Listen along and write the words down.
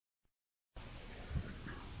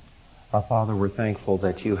Our Father, we're thankful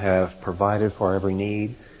that you have provided for every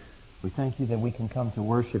need. We thank you that we can come to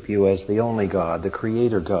worship you as the only God, the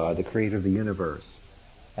Creator of the universe.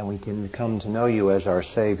 And we can come to know you as our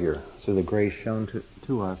Savior through the grace shown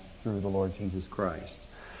to us through the Lord Jesus Christ.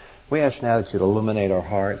 We ask now that you'd illuminate our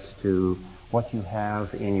hearts to what you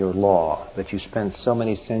have in your law, that you spent so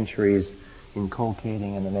many centuries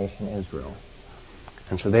inculcating in the nation Israel.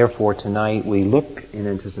 And so therefore tonight we look in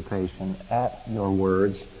anticipation at your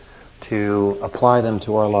words to apply them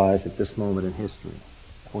to our lives at this moment in history.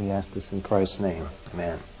 We ask this in Christ's name.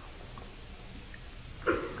 Amen.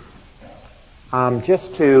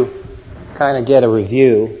 Just to kind of get a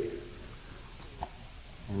review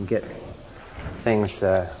and get things,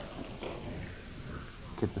 get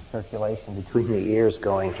the circulation between the ears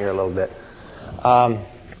going here a little bit.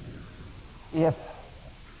 If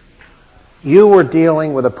you were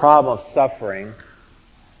dealing with a problem of suffering,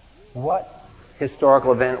 what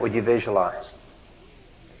historical event would you visualize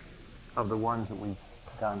of the ones that we've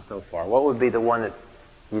done so far? What would be the one that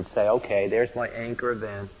you'd say, okay, there's my anchor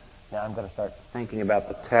event. Now I'm going to start thinking about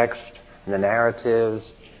the text and the narratives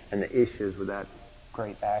and the issues with that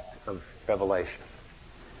great act of revelation.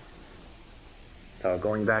 So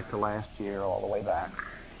going back to last year, all the way back,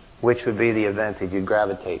 which would be the event that you'd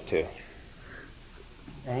gravitate to?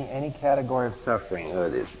 Any category of suffering,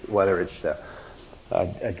 whether it's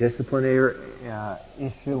a disciplinary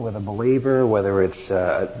issue with a believer, whether it's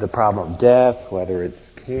the problem of death, whether it's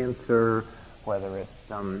cancer, whether it's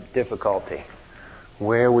some difficulty.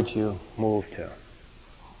 Where would you move to?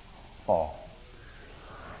 Fall.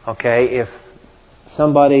 Okay, if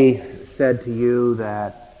somebody said to you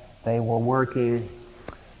that they were working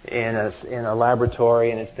in a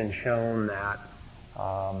laboratory and it's been shown that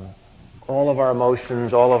all of our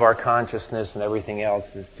emotions, all of our consciousness and everything else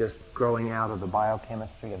is just growing out of the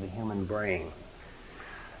biochemistry of the human brain.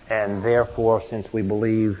 And therefore, since we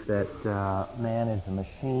believe that man is a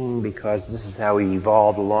machine because this is how he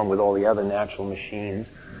evolved along with all the other natural machines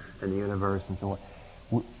in the universe and so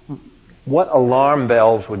on, what alarm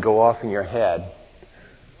bells would go off in your head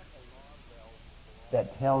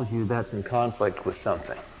that tells you that's in conflict with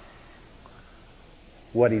something?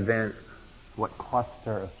 What event, what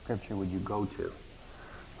cluster of Scripture would you go to?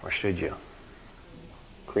 Or should you?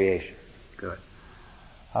 Creation. Good.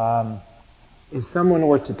 If someone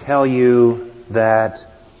were to tell you that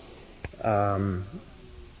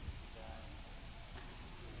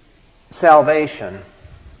salvation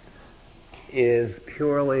is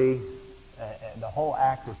purely, the whole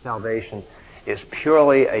act of salvation is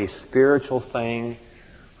purely a spiritual thing,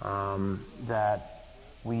 that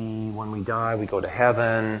when we die, we go to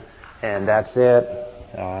heaven, and that's it.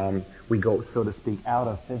 We go, so to speak, out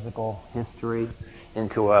of physical history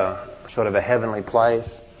into a sort of a heavenly place.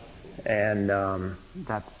 And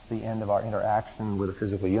that's the end of our interaction with the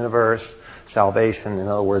physical universe. Salvation, in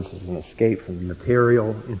other words, is an escape from the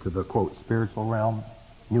material into the, quote, spiritual realm.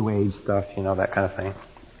 New Age stuff, that kind of thing.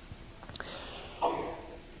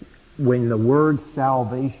 When the word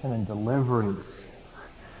salvation and deliverance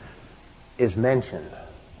is mentioned,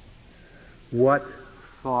 what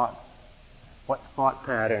thought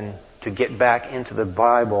pattern to get back into the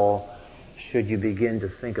Bible should you begin to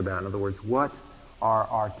think about? In other words, what are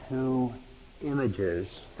our two images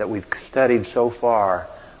that we've studied so far?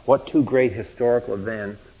 What two great historical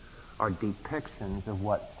events are depictions of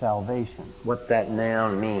what salvation, what that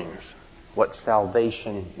noun means, what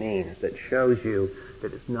salvation means, that shows you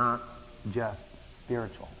that it's not just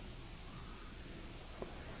spiritual?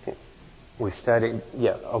 We studied,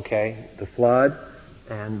 the flood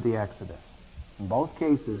and the Exodus. In both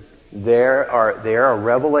cases, they're a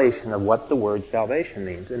revelation of what the word salvation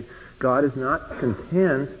means. And God is not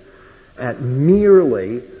content at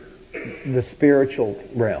merely the spiritual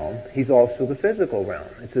realm. He's also the physical realm.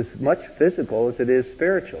 It's as much physical as it is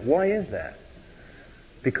spiritual. Why is that?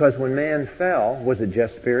 Because when man fell, was it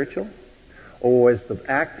just spiritual? Or was the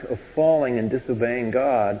act of falling and disobeying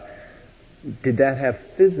God, did that have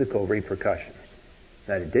physical repercussions?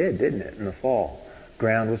 That it did, didn't it, in the fall?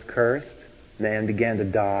 Ground was cursed. Man began to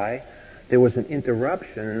die. There was an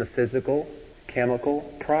interruption in the physical, chemical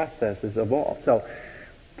processes of all. So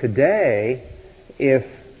today, if,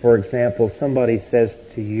 for example, somebody says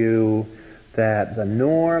to you that the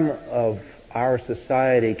norm of our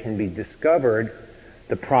society can be discovered,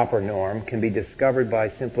 the proper norm can be discovered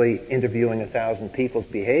by simply interviewing 1,000 people's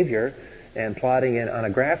behavior and plotting it on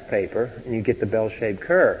a graph paper, and you get the bell-shaped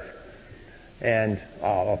curve. And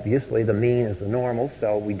obviously the mean is the normal,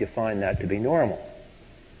 so we define that to be normal.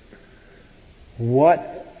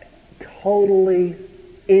 What totally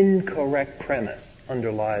incorrect premise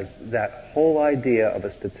underlies that whole idea of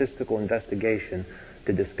a statistical investigation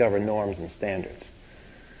to discover norms and standards.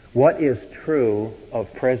 What is true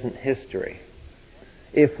of present history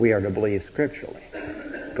if we are to believe scripturally?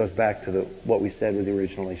 It goes back to what we said with the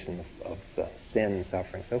origination of sin and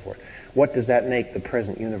suffering and so forth. What does that make the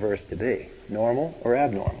present universe to be? Normal or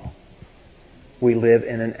abnormal? We live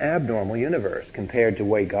in an abnormal universe compared to the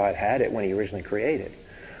way God had it when He originally created.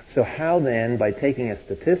 So how then, by taking a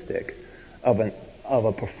statistic of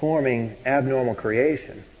a performing abnormal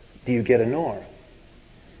creation, do you get a norm?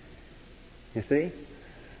 You see?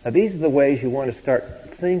 Now these are the ways you want to start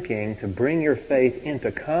thinking to bring your faith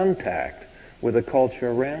into contact with the culture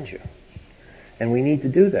around you. And we need to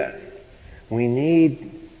do that. We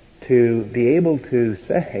need to be able to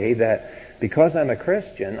say that because I'm a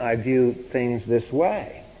Christian, I view things this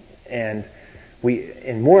way. And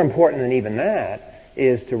more important than even that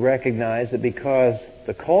is to recognize that because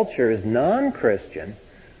the culture is non-Christian,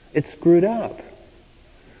 it's screwed up.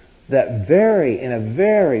 That in a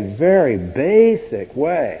very, very basic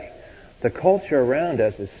way, the culture around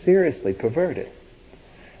us is seriously perverted.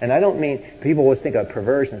 And I don't mean, people always think of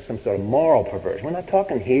perversion as some sort of moral perversion. We're not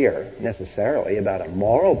talking here necessarily about a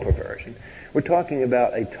moral perversion. We're talking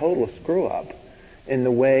about a total screw-up in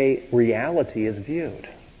the way reality is viewed.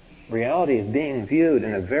 Reality is being viewed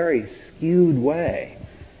in a very skewed way.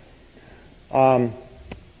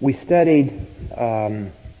 We studied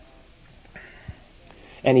an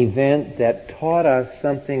event that taught us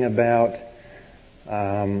something about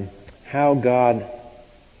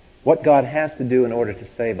what God has to do in order to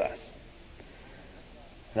save us.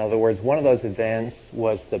 In other words, one of those events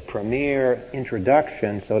was the premier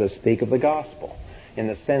introduction, so to speak, of the gospel, in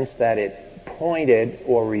the sense that it pointed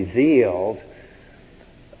or revealed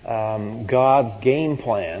God's game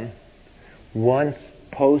plan once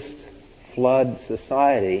post-flood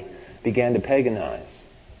society began to paganize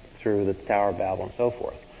through the Tower of Babel and so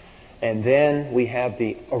forth. And then we have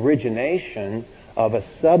the origination of a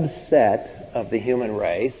subset of the human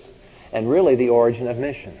race and really the origin of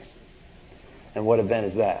missions. And what event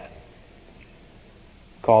is that?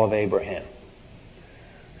 Call of Abraham.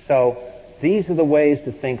 So these are the ways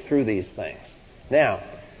to think through these things. Now,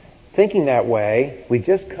 thinking that way, we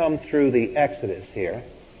just come through the Exodus here,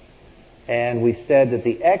 and we said that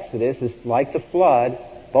the Exodus is like the flood.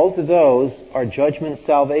 Both of those are judgment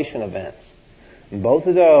salvation events. And both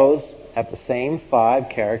of those have the same 5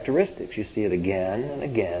 characteristics. You see it again and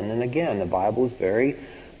again and again. The Bible is very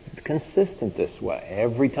consistent this way.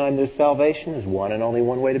 Every time there's salvation, there's one and only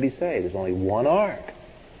one way to be saved. There's only one ark.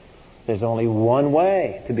 There's only one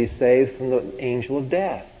way to be saved from the angel of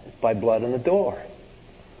death. It's by blood on the door.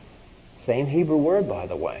 Same Hebrew word, by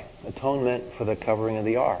the way. Atonement for the covering of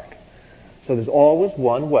the ark. So there's always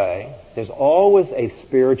one way. There's always a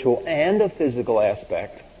spiritual and a physical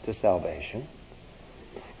aspect to salvation.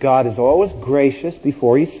 God is always gracious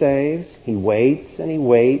before He saves. He waits and He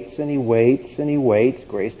waits and He waits and He waits.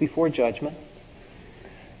 Grace before judgment.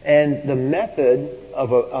 And the method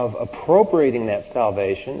of appropriating that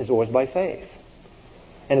salvation is always by faith.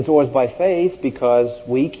 And it's always by faith because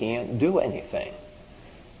we can't do anything.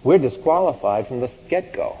 We're disqualified from the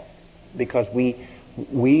get-go because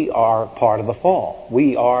we are part of the fall.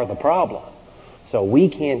 We are the problem. So we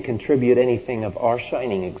can't contribute anything of our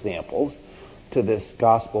shining examples to this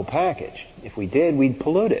gospel package. If we did, we'd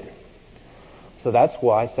pollute it. So that's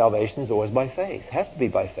why salvation is always by faith. It has to be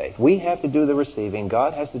by faith. We have to do the receiving.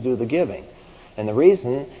 God has to do the giving. And the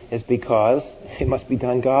reason is because it must be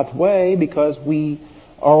done God's way, because we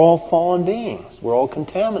are all fallen beings. We're all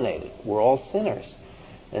contaminated. We're all sinners.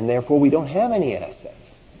 And therefore we don't have any assets.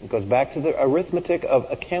 It goes back to the arithmetic of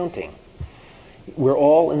accounting. We're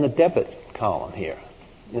all in the debit column here.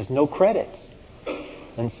 There's no credits.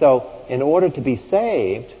 And so, in order to be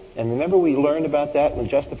saved, and remember we learned about that in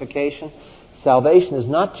justification, salvation is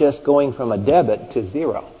not just going from a debit to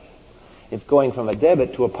zero. It's going from a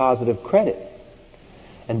debit to a positive credit.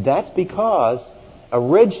 And that's because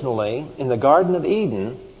originally, in the Garden of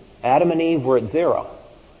Eden, Adam and Eve were at zero.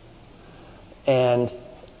 And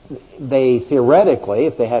they theoretically,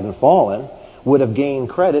 if they hadn't fallen, would have gained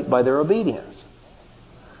credit by their obedience.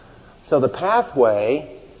 So the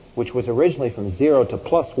pathway, which was originally from 0 to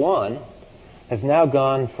 +1, has now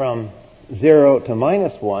gone from 0 to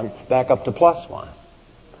 -1 back up to +1.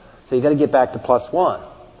 So you've got to get back to +1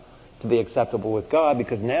 to be acceptable with God,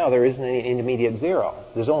 because now there isn't any intermediate 0.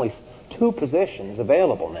 There's only 2 positions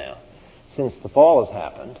available now since the fall has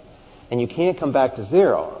happened. And you can't come back to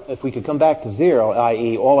 0. If we could come back to 0,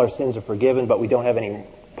 i.e. all our sins are forgiven but we don't have any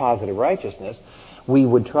positive righteousness, we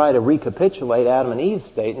would try to recapitulate Adam and Eve's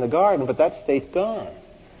state in the garden, but that state's gone.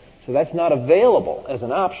 So that's not available as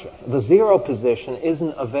an option. The zero position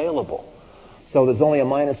isn't available. So there's only a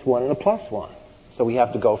 -1 and a +1. So we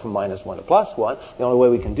have to go from -1 to +1. The only way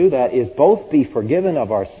we can do that is both be forgiven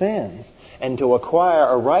of our sins and to acquire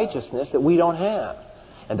a righteousness that we don't have.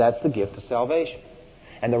 And that's the gift of salvation.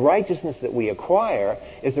 And the righteousness that we acquire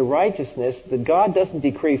is a righteousness that God doesn't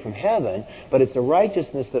decree from heaven, but it's a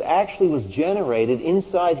righteousness that actually was generated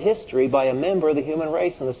inside history by a member of the human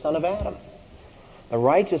race and the son of Adam. A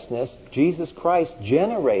righteousness Jesus Christ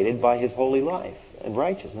generated by His holy life and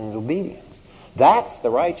righteousness and obedience. That's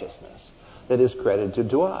the righteousness that is credited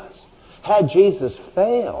to us. Had Jesus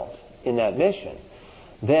failed in that mission,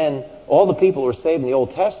 then all the people who were saved in the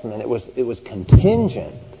Old Testament, it was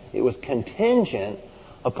contingent. It was contingent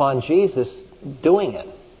upon Jesus doing it.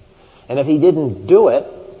 And if He didn't do it,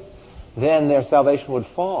 then their salvation would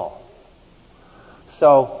fall.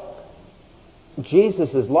 So,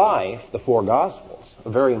 Jesus' life, the four Gospels, a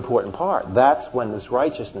very important part. That's when this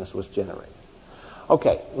righteousness was generated.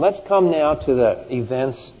 Okay, let's come now to the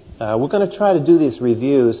events. We're going to try to do these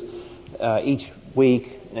reviews each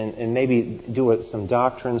week and maybe do some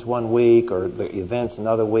doctrines one week or the events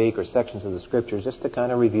another week or sections of the Scriptures just to kind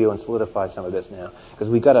of review and solidify some of this now. Because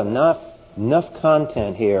we've got enough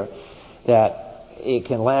content here that it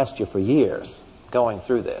can last you for years going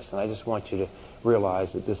through this. And I just want you to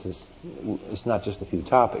realize that it's not just a few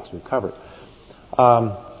topics we've covered.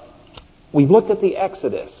 We've looked at the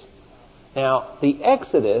Exodus. Now, the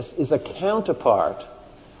Exodus is a counterpart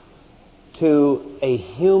to a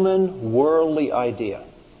human, worldly idea.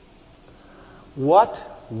 What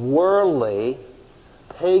worldly,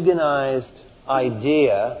 paganized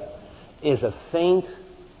idea is a faint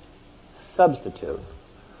substitute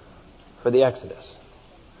for the Exodus?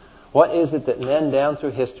 What is it that men down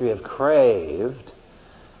through history have craved,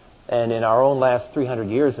 and in our own last 300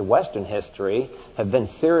 years of Western history have been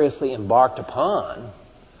seriously embarked upon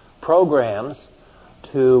programs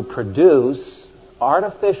to produce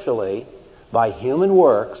artificially by human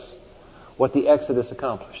works what the Exodus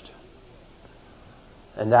accomplished?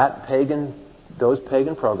 And those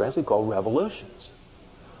pagan programs we call revolutions.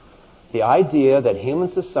 The idea that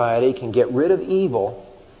human society can get rid of evil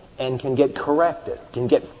and can get corrected, can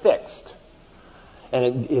get fixed. And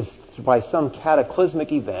it is by some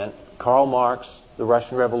cataclysmic event, Karl Marx, the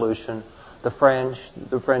Russian Revolution, the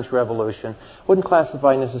French Revolution. Wouldn't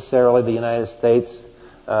classify necessarily the United States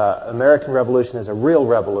American Revolution as a real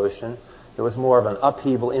revolution. It was more of an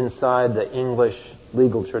upheaval inside the English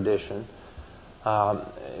legal tradition.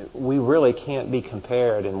 We really can't be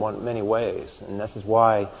compared in many ways. And this is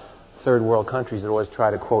why third world countries that always try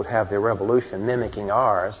to, quote, have their revolution mimicking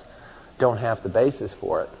ours don't have the basis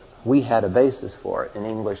for it. We had a basis for it in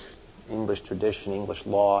English tradition, English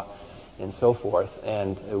law, and so forth,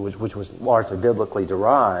 and which was largely biblically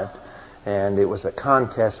derived, and it was a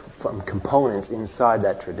contest from components inside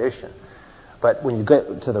that tradition. But when you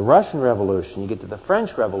get to the Russian Revolution, you get to the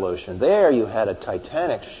French Revolution, there you had a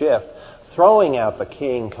titanic shift, throwing out the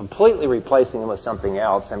king, completely replacing him with something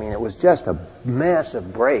else. I mean, it was just a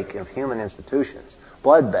massive break of human institutions,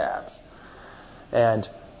 bloodbaths. And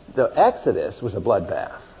the Exodus was a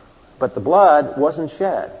bloodbath. But the blood wasn't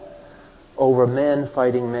shed over men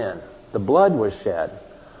fighting men. The blood was shed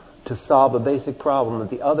to solve a basic problem that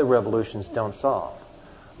the other revolutions don't solve.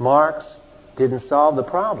 Marx didn't solve the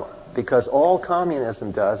problem because all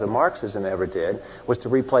communism does, or Marxism ever did, was to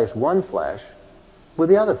replace one flesh with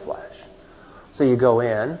the other flesh. So you go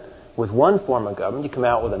in with one form of government, you come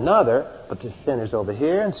out with another, but the sin is over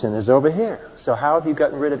here and sin is over here. So how have you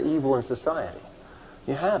gotten rid of evil in society?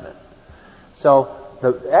 You haven't. So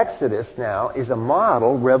the Exodus now is a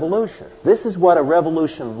model revolution. This is what a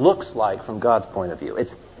revolution looks like from God's point of view.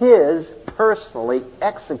 It's His personally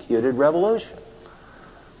executed revolution.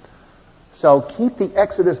 So keep the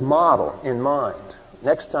Exodus model in mind.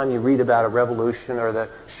 Next time you read about a revolution or the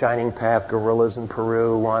Shining Path guerrillas in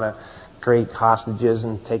Peru want to create hostages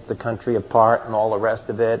and take the country apart and all the rest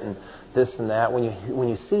of it and this and that, when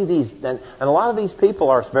you see these, and a lot of these people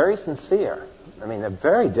are very sincere. I mean, they're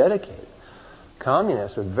very dedicated.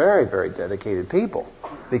 Communists are very, very dedicated people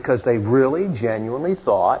because they really, genuinely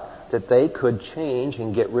thought that they could change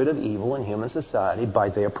and get rid of evil in human society by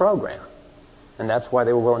their program. And that's why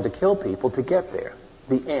they were willing to kill people to get there.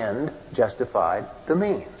 The end justified the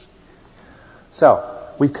means. So,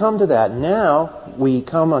 we've come to that. Now, we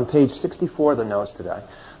come on page 64 of the notes today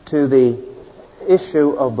to the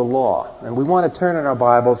issue of the law. And we want to turn in our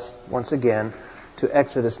Bibles, once again, to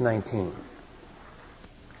Exodus 19.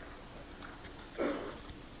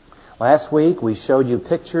 Last week, we showed you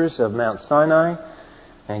pictures of Mount Sinai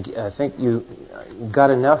And I think you got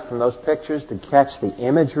enough from those pictures to catch the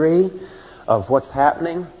imagery of what's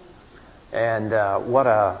happening and what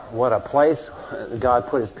a place God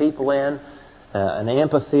put His people in, an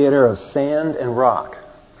amphitheater of sand and rock.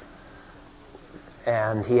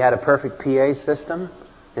 And He had a perfect PA system,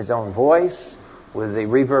 His own voice, with the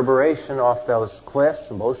reverberation off those cliffs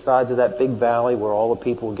on both sides of that big valley where all the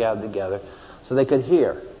people were gathered together so they could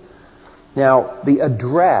hear. Now, the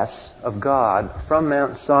address of God from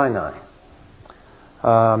Mount Sinai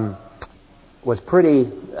was pretty...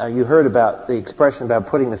 you heard about the expression about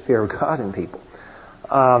putting the fear of God in people.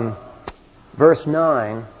 Verse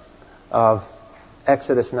 9 of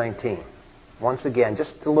Exodus 19. Once again,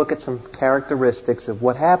 just to look at some characteristics of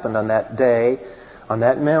what happened on that day, on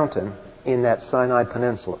that mountain, in that Sinai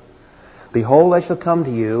Peninsula. Behold, I shall come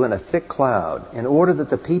to you in a thick cloud, in order that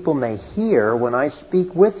the people may hear when I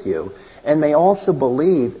speak with you, and may also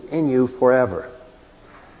believe in you forever.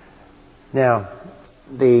 Now,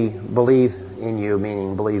 the believe in you,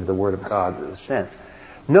 meaning believe the Word of God that was sent.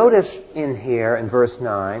 Notice in here, in verse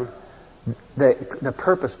 9, the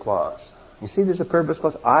purpose clause. You see there's a purpose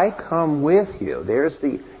clause? I come with you. There's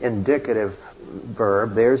the indicative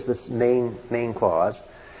verb. There's this main clause.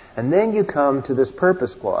 And then you come to this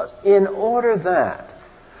purpose clause. In order that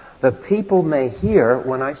the people may hear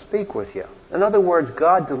when I speak with you. In other words,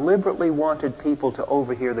 God deliberately wanted people to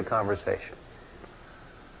overhear the conversation.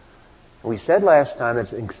 We said last time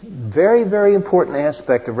it's a very, very important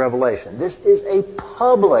aspect of revelation. This is a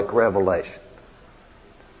public revelation.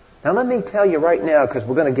 Now let me tell you right now, because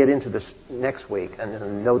we're going to get into this next week and the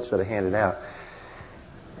notes that are handed out.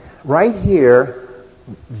 Right here,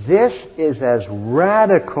 this is as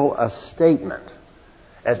radical a statement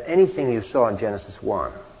as anything you saw in Genesis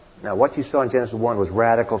 1. Now, what you saw in Genesis 1 was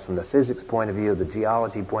radical from the physics point of view, the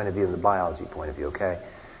geology point of view, and the biology point of view, okay?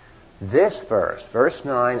 This verse, verse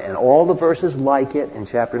 9, and all the verses like it in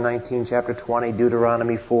chapter 19, chapter 20,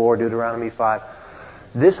 Deuteronomy 4, Deuteronomy 5,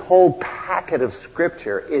 this whole packet of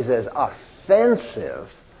Scripture is as offensive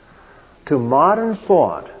to modern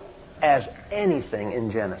thought as anything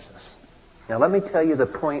in Genesis. Now, let me tell you the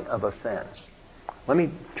point of offense. Let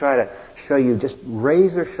me try to show you just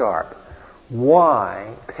razor sharp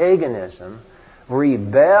why paganism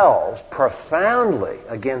rebels profoundly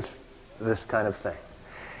against this kind of thing.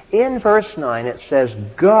 In verse 9 it says,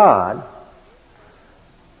 God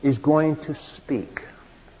is going to speak.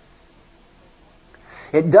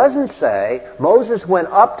 It doesn't say, Moses went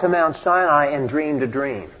up to Mount Sinai and dreamed a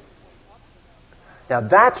dream. Now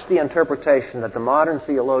that's the interpretation that the modern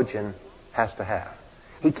theologian has to have.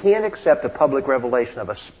 He can't accept a public revelation of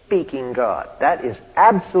a speaking God. That is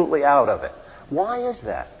absolutely out of it. Why is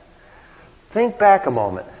that? Think back a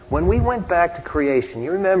moment. When we went back to creation,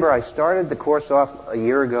 you remember I started the course off a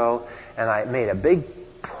year ago and I made a big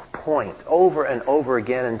point over and over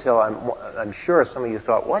again until I'm sure some of you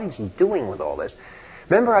thought, what is he doing with all this?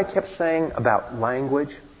 Remember I kept saying about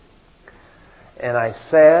language? And I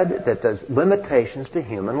said that there's limitations to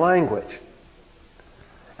human language.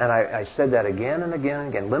 And I said that again and again and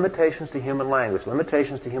again. Limitations to human language.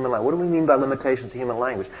 Limitations to human language. What do we mean by limitations to human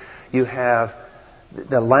language? You have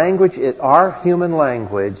the language, our human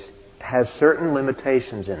language has certain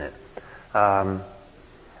limitations in it.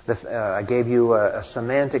 I gave you a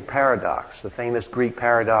semantic paradox. The famous Greek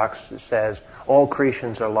paradox that says, all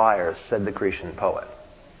Cretians are liars, said the Cretan poet.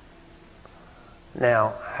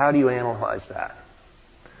 Now, how do you analyze that?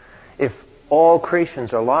 If all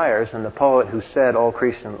Cretians are liars, and the poet who said all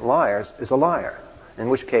Cretians are liars is a liar. In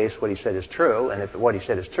which case, what he said is true, and if what he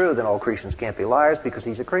said is true, then all Cretians can't be liars because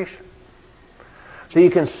he's a Cretan. So you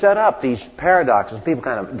can set up these paradoxes. People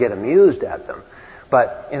kind of get amused at them.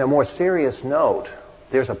 But in a more serious note,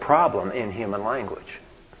 there's a problem in human language.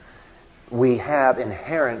 We have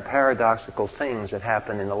inherent paradoxical things that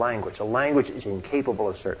happen in the language. A language is incapable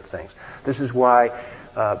of certain things. This is why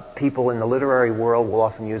people in the literary world will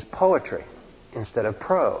often use poetry instead of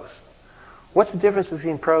prose. What's the difference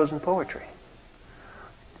between prose and poetry?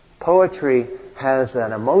 Poetry has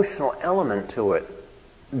an emotional element to it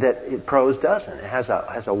that prose doesn't. It has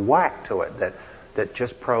a whack to it that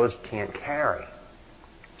just prose can't carry.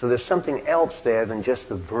 So there's something else there than just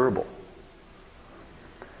the verbal.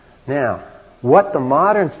 Now, what the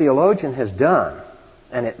modern theologian has done,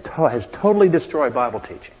 and it has totally destroyed Bible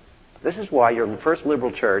teaching. This is why your first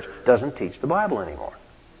liberal church doesn't teach the Bible anymore.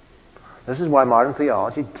 This is why modern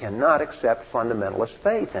theology cannot accept fundamentalist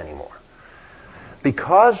faith anymore.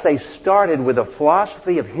 Because they started with a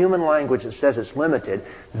philosophy of human language that says it's limited,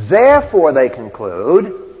 therefore they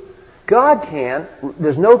conclude God can't,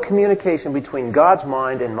 there's no communication between God's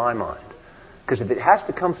mind and my mind. Because if it has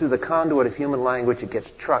to come through the conduit of human language, it gets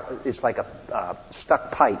it's like a stuck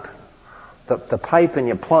pipe. The pipe in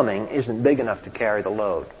your plumbing isn't big enough to carry the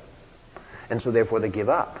load. And so therefore they give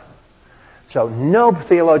up. So no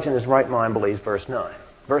theologian in his right mind believes verse 9.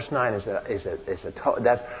 Verse 9 that's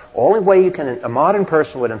the only way a modern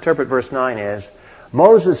person would interpret verse 9 is,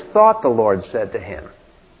 Moses thought the Lord said to him.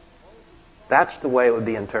 That's the way it would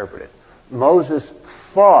be interpreted. Moses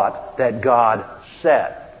thought that God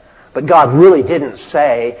said. But God really didn't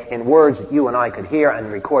say in words that you and I could hear and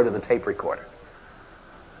record to the tape recorder.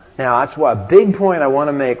 Now, that's a big point I want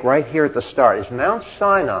to make right here at the start, is Mount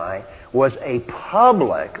Sinai was a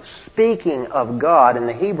public speaking of God. In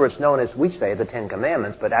the Hebrew, it's known as, we say, the Ten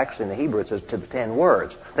Commandments, but actually in the Hebrew, it's to the 10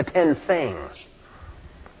 words, the 10 things,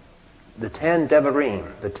 the 10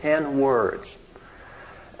 devarim, the 10 words.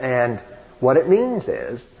 And what it means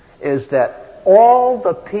is that all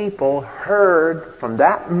the people heard from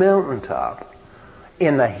that mountaintop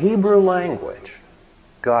in the Hebrew language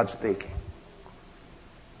God speaking.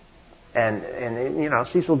 And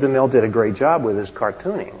Cecil DeMille did a great job with his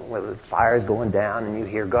cartooning, where the fire's going down and you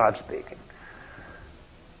hear God speaking.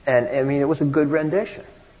 And, it was a good rendition.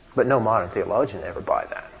 But no modern theologian ever buy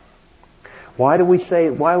that. Why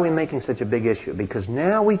are we making such a big issue? Because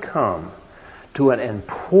now we come to an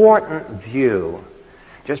important view.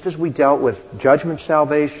 Just as we dealt with judgment,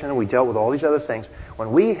 salvation, we dealt with all these other things.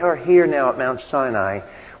 When we are here now at Mount Sinai,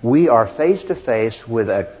 we are face to face with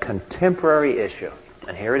a contemporary issue.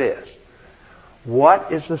 And here it is.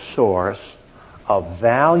 What is the source of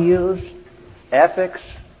values, ethics,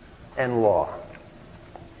 and law?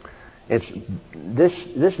 This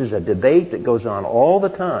is a debate that goes on all the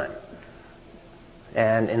time.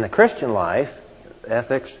 And in the Christian life,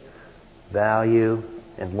 ethics, value,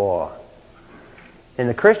 and law. In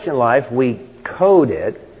the Christian life, we code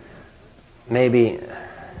it, maybe,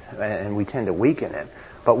 and we tend to weaken it.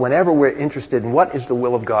 But whenever we're interested in what is the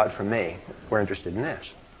will of God for me, we're interested in this.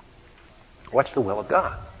 What's the will of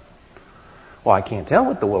God? Well, I can't tell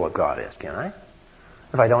what the will of God is, can I?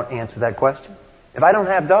 If I don't answer that question. If I don't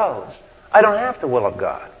have those, I don't have the will of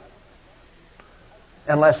God.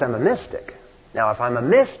 Unless I'm a mystic. Now, if I'm a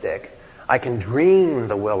mystic, I can dream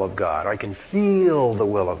the will of God, or I can feel the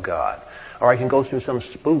will of God, or I can go through some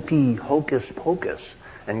spooky hocus pocus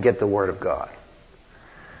and get the Word of God.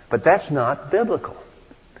 But that's not biblical.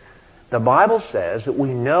 The Bible says that we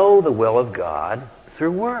know the will of God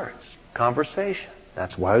through words, conversation.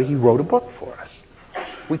 That's why He wrote a book for us.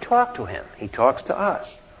 We talk to Him. He talks to us.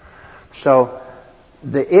 So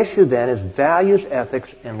the issue then is values, ethics,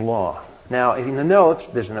 and law. Now, in the notes,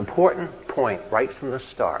 there's an important point right from the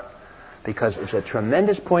start, because it's a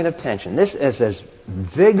tremendous point of tension. This is as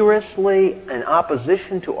vigorously in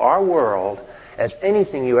opposition to our world as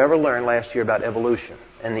anything you ever learned last year about evolution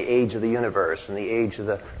and the age of the universe and the age of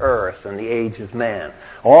the earth and the age of man.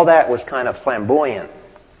 All that was kind of flamboyant,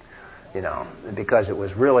 because it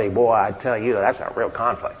was really, boy, I tell you, that's a real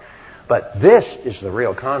conflict. But this is the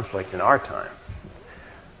real conflict in our time.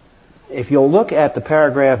 If you'll look at the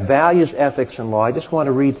paragraph, values, ethics, and law, I just want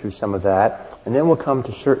to read through some of that, and then we'll come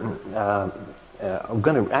to certain, I'm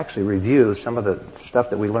going to actually review some of the stuff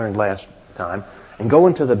that we learned last time, and go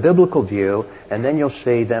into the biblical view, and then you'll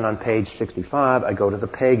see then on page 65, I go to the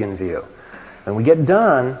pagan view. When we get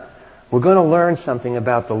done, we're going to learn something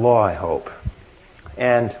about the law, I hope.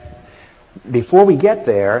 And before we get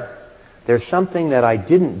there, there's something that I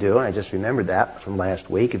didn't do, and I just remembered that from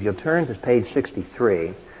last week. If you'll turn to page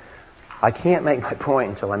 63, I can't make my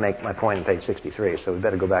point until I make my point on page 63, so we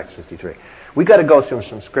better go back to 63. We've got to go through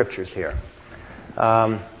some scriptures here.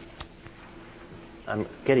 I'm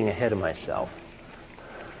getting ahead of myself.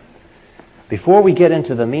 Before we get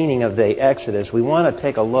into the meaning of the Exodus, we want to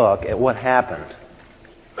take a look at what happened.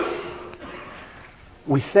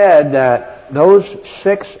 We said that those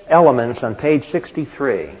 6 elements on page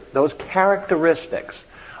 63, those characteristics,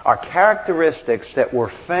 are characteristics that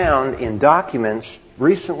were found in documents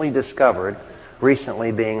recently discovered,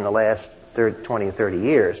 recently being the last 20 or 30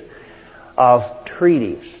 years, of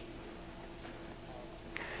treaties.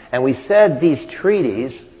 And we said these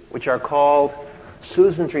treaties, which are called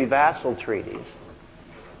suzerainty vassal treaties,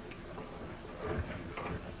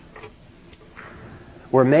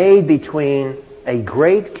 were made between a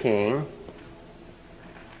great king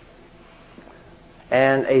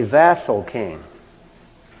and a vassal king.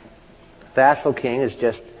 Vassal king is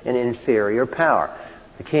just an inferior power.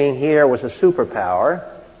 The king here was a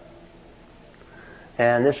superpower,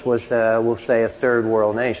 and this was, we'll say, a third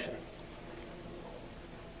world nation.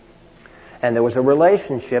 And there was a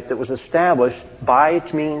relationship that was established by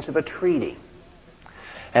its means of a treaty.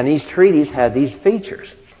 And these treaties had these features.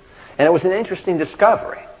 And it was an interesting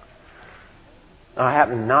discovery. I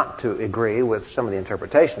happen not to agree with some of the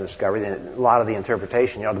interpretation of the discovery. A lot of the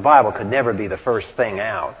interpretation, the Bible could never be the first thing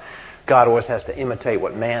out. God always has to imitate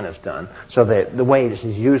what man has done. So the way this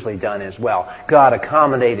is usually done is, God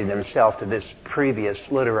accommodated himself to this previous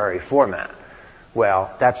literary format.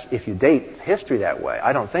 Well, that's if you date history that way.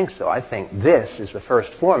 I don't think so. I think this is the first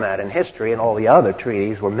format in history, and all the other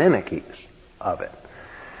treaties were mimics of it.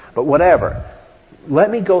 But whatever.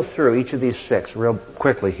 Let me go through each of these 6 real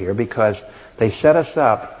quickly here, because they set us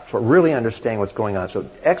up for really understanding what's going on. So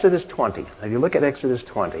Exodus 20. If you look at Exodus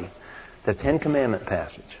 20, the Ten Commandment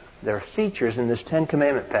passage, there are features in this Ten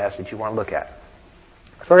Commandment passage you want to look at.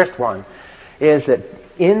 First one is that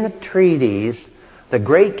in the treaties, the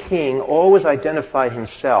great king always identified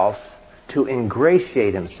himself to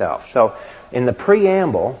ingratiate himself. So in the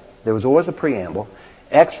preamble, there was always a preamble,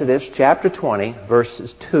 Exodus chapter 20,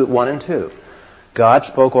 verses 1 and 2. God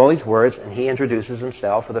spoke all these words, and he introduces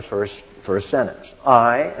himself for the first sentence.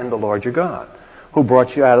 I am the Lord your God, who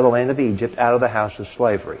brought you out of the land of Egypt, out of the house of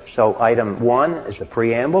slavery. So item 1 is the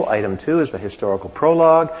preamble. Item 2 is the historical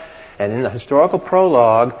prologue. And in the historical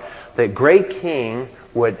prologue, the great king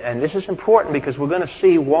would, and this is important because we're going to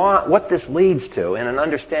see what this leads to in an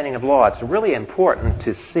understanding of law. It's really important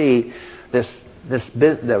to see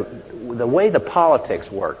the way the politics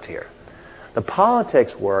worked here. The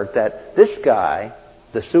politics worked that this guy,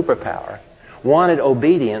 the superpower, wanted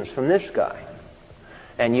obedience from this guy.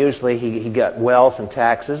 And usually he got wealth and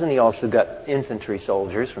taxes, and he also got infantry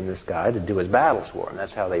soldiers from this guy to do his battles for him.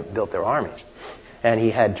 That's how they built their armies. And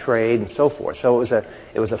he had trade and so forth. So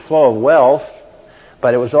it was a flow of wealth,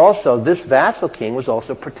 but it was also, this vassal king was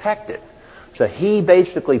also protected. So he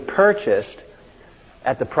basically purchased,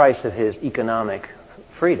 at the price of his economic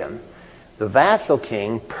freedom, the vassal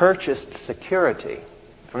king purchased security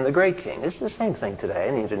from the great king. This is the same thing today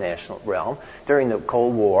in the international realm. During the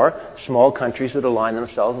Cold War, small countries would align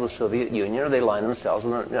themselves with the Soviet Union, or they align themselves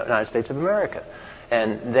with the United States of America.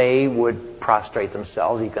 And they would prostrate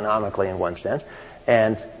themselves economically in one sense,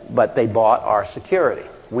 but they bought our security.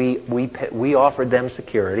 We offered them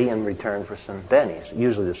security in return for some bennies.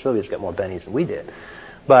 Usually the Soviets got more bennies than we did.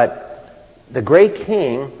 But the great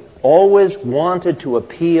king always wanted to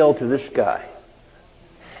appeal to this guy.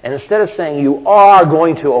 And instead of saying, you are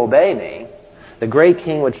going to obey me, the great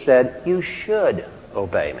king would say, you should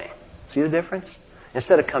obey me. See the difference?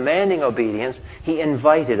 Instead of commanding obedience, he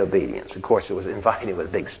invited obedience. Of course, it was inviting with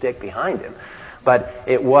a big stick behind him. But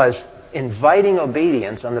it was inviting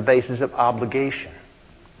obedience on the basis of obligation.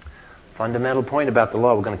 Fundamental point about the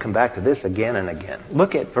law. We're going to come back to this again and again.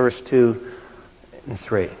 Look at verse 2 and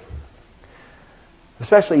 3.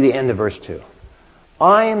 Especially the end of verse 2.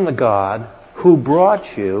 I am the God who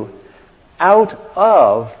brought you out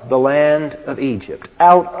of the land of Egypt,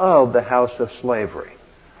 out of the house of slavery.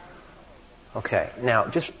 Okay, now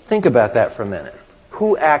just think about that for a minute.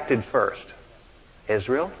 Who acted first?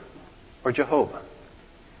 Israel or Jehovah?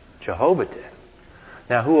 Jehovah did.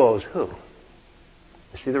 Now who owes who?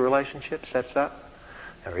 You see the relationship sets up?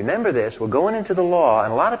 Now remember this, we're going into the law,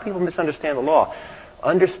 and a lot of people misunderstand the law.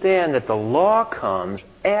 Understand that the law comes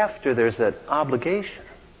after there's an obligation.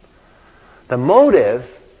 The motive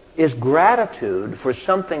is gratitude for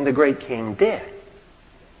something the great king did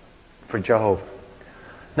for Jehovah.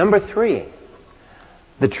 Number 3,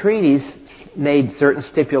 the treaties made certain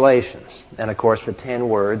stipulations. And of course the 10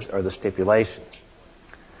 words are the stipulations.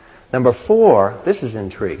 Number 4, this is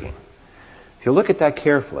intriguing. If you look at that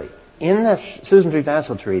carefully, in the Susan B.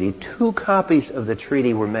 Vassal Treaty, 2 copies of the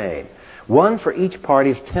treaty were made. One for each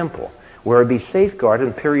party's temple, where it would be safeguarded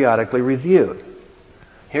and periodically reviewed.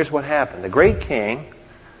 Here's what happened. The great king,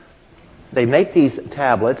 they make these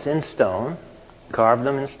tablets in stone, carve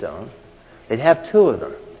them in stone. They'd have 2 of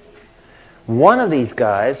them. One of these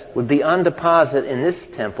guys would be on deposit in this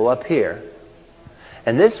temple up here.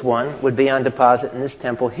 And this one would be on deposit in this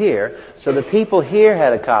temple here. So the people here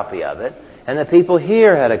had a copy of it, and the people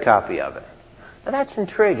here had a copy of it. Now that's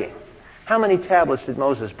intriguing. How many tablets did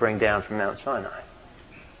Moses bring down from Mount Sinai?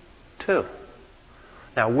 2.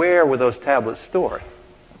 Now where were those tablets stored?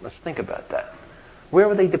 Let's think about that. Where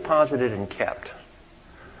were they deposited and kept?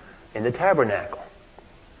 In the tabernacle.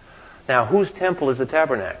 Now whose temple is the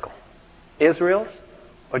tabernacle? Israel's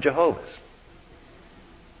or Jehovah's?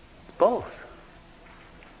 Both.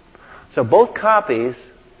 So both copies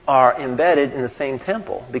are embedded in the same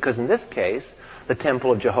temple, because in this case, the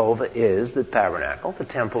temple of Jehovah is the tabernacle. The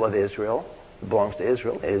temple of Israel, that belongs to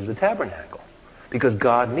Israel, is the tabernacle. Because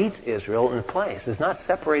God meets Israel in a place. There's not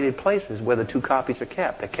separated places where the 2 copies are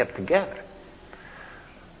kept. They're kept together.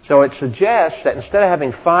 So it suggests that instead of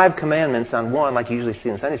having 5 commandments on one, like you usually see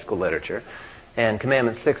in Sunday school literature, and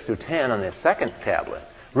commandments 6 through 10 on the second tablet,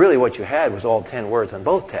 really what you had was all 10 words on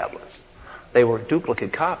both tablets. They were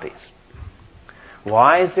duplicate copies.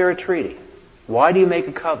 Why is there a treaty? Why do you make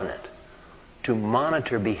a covenant? To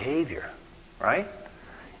monitor behavior, right?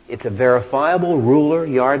 It's a verifiable ruler,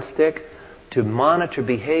 yardstick, to monitor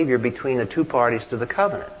behavior between the two parties to the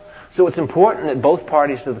covenant. So it's important that both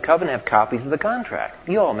parties to the covenant have copies of the contract.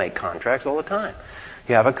 You all make contracts all the time.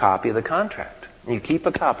 You have a copy of the contract. And you keep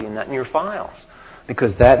a copy of that in your files.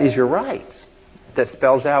 Because that is your rights. That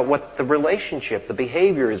spells out what the relationship, the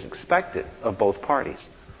behavior is expected of both parties.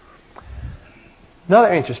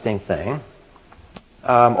 Another interesting thing.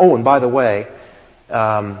 And by the way,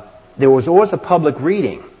 there was always a public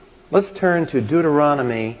reading. Let's turn to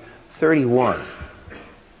Deuteronomy 31.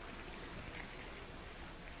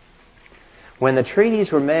 When the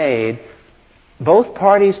treaties were made, both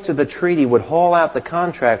parties to the treaty would haul out the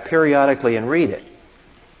contract periodically and read it.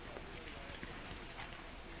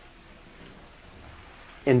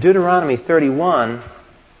 In Deuteronomy 31,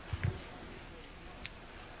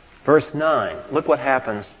 verse 9, look what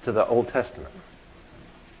happens to the Old Testament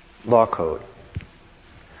law code.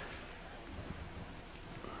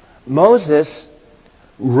 Moses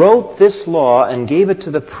wrote this law and gave it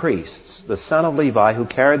to the priests, the son of Levi, who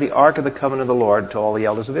carried the ark of the covenant of the Lord, to all the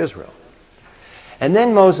elders of Israel. And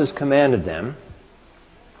then Moses commanded them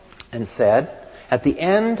and said, at the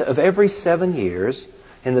end of every 7 years,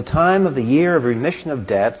 in the time of the year of remission of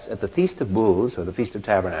debts, at the Feast of Booths, or the Feast of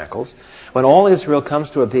Tabernacles, when all Israel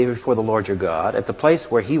comes to appear before the Lord your God, at the place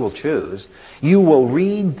where He will choose, you will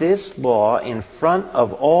read this law in front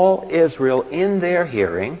of all Israel in their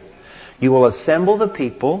hearing. You will assemble the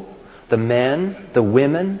people, the men, the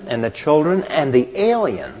women, and the children, and the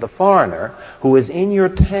alien, the foreigner, who is in your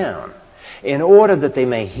town, in order that they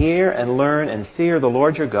may hear and learn and fear the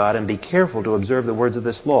Lord your God and be careful to observe the words of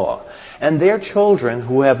this law. And their children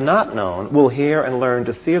who have not known will hear and learn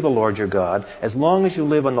to fear the Lord your God as long as you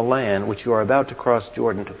live on the land which you are about to cross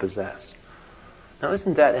Jordan to possess. Now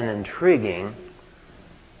isn't that an intriguing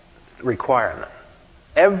requirement?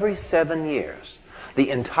 Every 7 years, the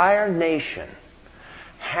entire nation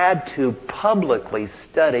had to publicly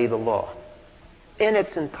study the law in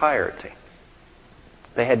its entirety.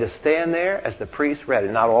 They had to stand there as the priests read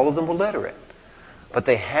it. Not all of them were literate, but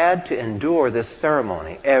they had to endure this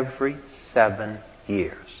ceremony every 7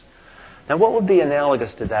 years. Now, what would be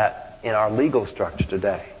analogous to that in our legal structure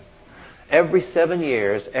today? Every 7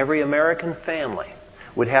 years, every American family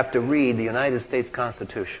would have to read the United States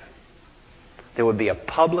Constitution. There would be a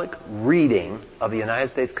public reading of the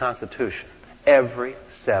United States Constitution every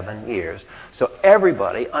 7 years, so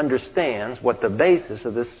everybody understands what the basis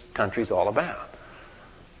of this country is all about.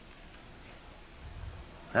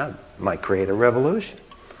 That might create a revolution.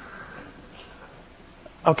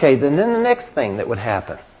 Okay, then the next thing that would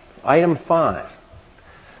happen, item 5,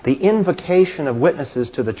 the invocation of witnesses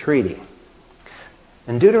to the treaty.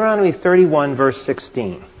 In Deuteronomy 31, verse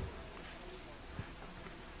 16,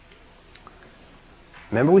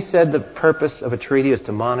 remember we said the purpose of a treaty is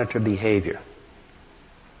to monitor behavior.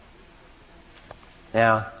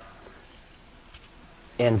 Now,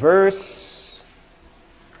 in verse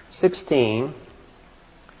 16,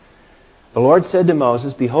 the Lord said to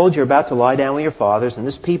Moses, behold, you're about to lie down with your fathers, and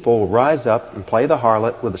this people will rise up and play the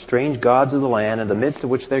harlot with the strange gods of the land, in the midst of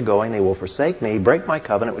which they're going. They will forsake me, break my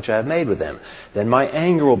covenant which I have made with them. Then my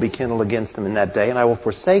anger will be kindled against them in that day, and I will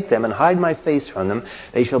forsake them and hide my face from them.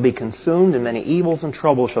 They shall be consumed, and many evils and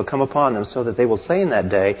troubles shall come upon them, so that they will say in that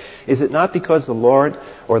day, is it not because the Lord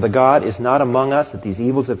or the God is not among us that these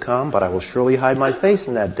evils have come? But I will surely hide my face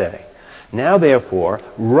in that day. Now, therefore,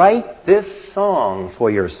 write this song for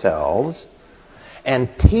yourselves and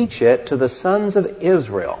teach it to the sons of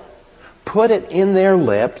Israel. Put it in their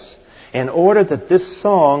lips in order that this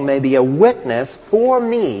song may be a witness for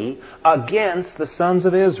me against the sons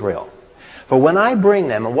of Israel. For when I bring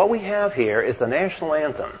them, and what we have here is the national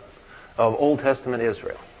anthem of Old Testament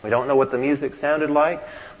Israel. We don't know what the music sounded like,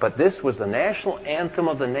 but this was the national anthem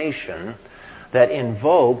of the nation that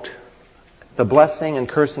invoked the blessing and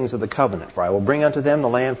cursings of the covenant. For I will bring unto them the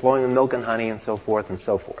land flowing with milk and honey, and so forth and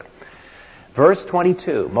so forth. Verse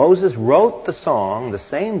 22, Moses wrote the song the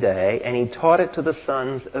same day, and he taught it to the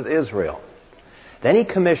sons of Israel. Then he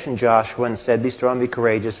commissioned Joshua and said, be strong, be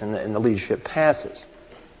courageous, and the leadership passes.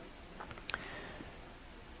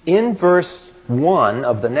 In verse 1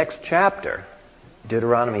 of the next chapter,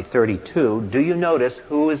 Deuteronomy 32, do you notice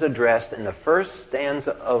who is addressed in the first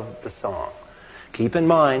stanza of the song? Keep in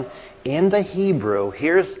mind, in the Hebrew,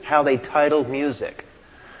 here's how they titled music.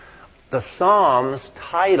 The Psalm's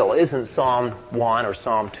title isn't Psalm 1 or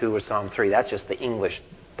Psalm 2 or Psalm 3. That's just the English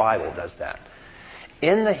Bible does that.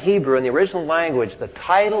 In the Hebrew, in the original language, the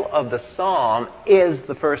title of the Psalm is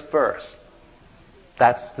the first verse.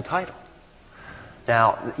 That's the title.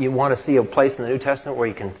 Now, you want to see a place in the New Testament where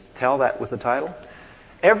you can tell that was the title?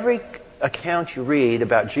 Every account you read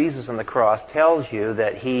about Jesus on the cross tells you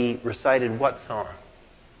that he recited what psalm?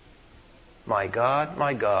 My God,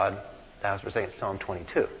 thou hast forsaken, Psalm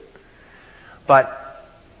 22. But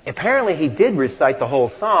apparently he did recite the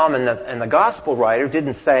whole psalm, and the gospel writer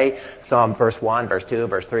didn't say Psalm verse 1, verse 2,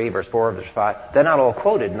 verse 3, verse 4, verse 5. They're not all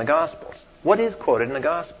quoted in the Gospels. What is quoted in the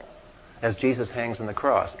Gospel as Jesus hangs on the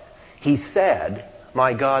cross? He said,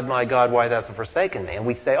 my God, why hast thou forsaken me? And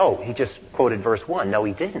we say, oh, he just quoted verse 1. No,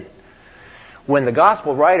 he didn't. When the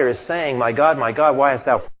gospel writer is saying, my God, why hast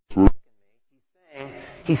thou forsaken me?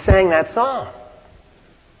 He sang that song.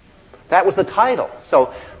 That was the title.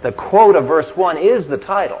 So the quote of verse 1 is the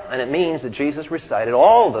title. And it means that Jesus recited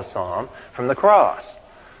all the psalm from the cross,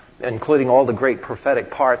 including all the great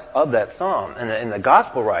prophetic parts of that psalm. And the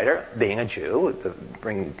gospel writer, being a Jew, to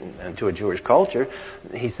bring into a Jewish culture,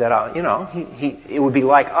 he said, it would be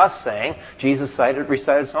like us saying Jesus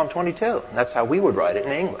recited Psalm 22. And that's how we would write it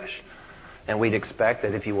in English. And we'd expect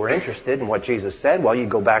that if you were interested in what Jesus said, well, you'd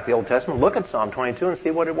go back to the Old Testament, look at Psalm 22 and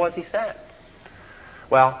see what it was he said.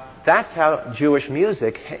 Well, that's how Jewish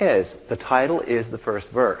music is. The title is the first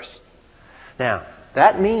verse. Now,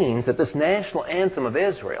 that means that this national anthem of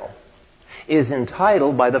Israel is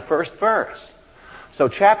entitled by the first verse. So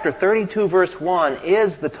chapter 32, verse 1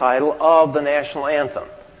 is the title of the national anthem.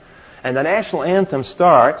 And the national anthem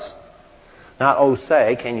starts, not, oh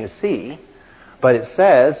say, can you see? But it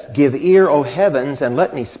says, give ear, O heavens, and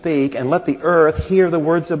let me speak, and let the earth hear the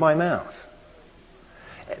words of my mouth.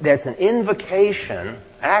 That's an invocation,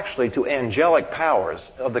 actually, to angelic powers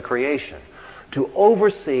of the creation to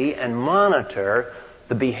oversee and monitor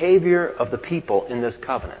the behavior of the people in this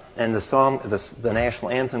covenant. And the national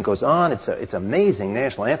anthem goes on. It's an amazing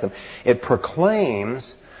national anthem. It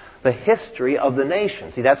proclaims the history of the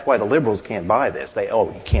nation. See, that's why the liberals can't buy this.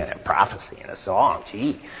 You can't have prophecy in a song.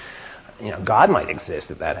 Gee. God might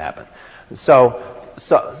exist if that happened. So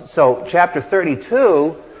chapter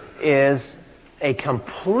 32 is a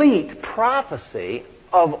complete prophecy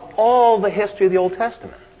of all the history of the Old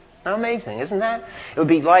Testament. How amazing, isn't that? It would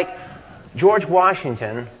be like George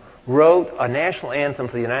Washington wrote a national anthem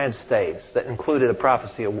for the United States that included a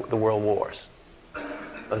prophecy of the world wars,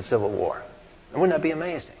 of the Civil War. Wouldn't that be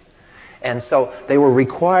amazing? And so they were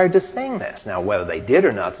required to sing this. Now, whether they did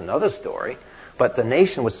or not is another story. But the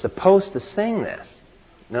nation was supposed to sing this.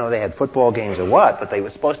 No, they had football games or what, but they were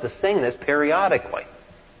supposed to sing this periodically.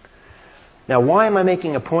 Now, why am I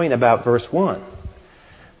making a point about verse 1?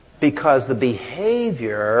 Because the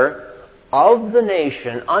behavior of the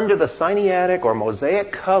nation under the Sinaitic or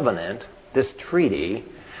Mosaic covenant, this treaty,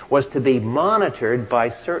 was to be monitored by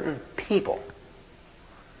certain people.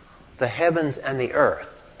 The heavens and the earth.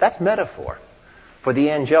 That's metaphor for the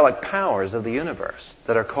angelic powers of the universe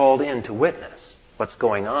that are called in to witness what's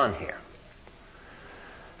going on here.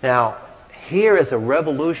 Now, here is a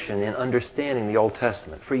revolution in understanding the Old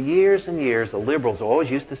Testament. For years and years, the liberals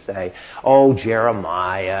always used to say,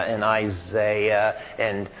 Jeremiah and Isaiah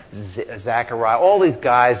and Zechariah, all these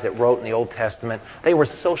guys that wrote in the Old Testament, they were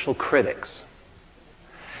social critics.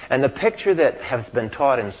 And the picture that has been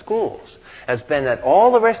taught in schools has been that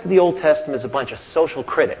all the rest of the Old Testament is a bunch of social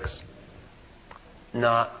critics.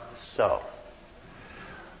 Not so.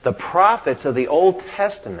 The prophets of the Old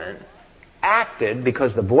Testament acted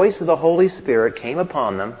because the voice of the Holy Spirit came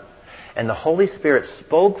upon them, and the Holy Spirit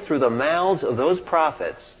spoke through the mouths of those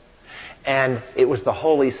prophets, and it was the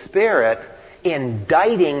Holy Spirit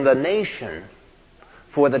indicting the nation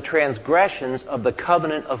for the transgressions of the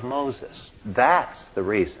covenant of Moses. That's the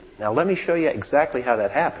reason. Now let me show you exactly how that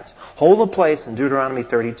happens. Hold the place in Deuteronomy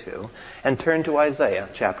 32 and turn to Isaiah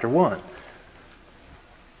chapter 1.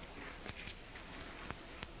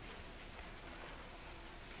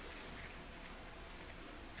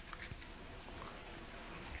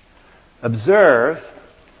 Observe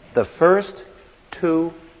the first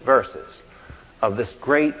two verses of this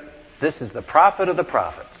is the prophet of the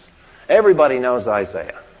prophets. Everybody knows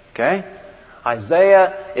Isaiah, okay?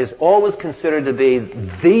 Isaiah is always considered to be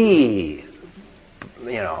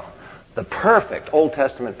the perfect Old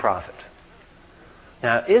Testament prophet.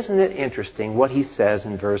 Now, isn't it interesting what he says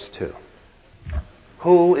in verse 2?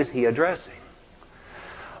 Who is he addressing?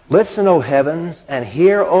 Listen, O heavens, and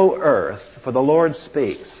hear, O earth, for the Lord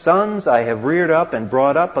speaks. Sons I have reared up and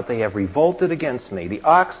brought up, but they have revolted against me. The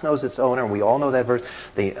ox knows its owner, and we all know that verse.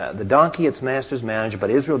 The donkey its master's manager, but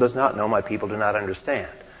Israel does not know, my people do not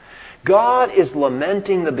understand. God is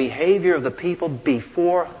lamenting the behavior of the people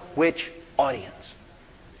before which audience?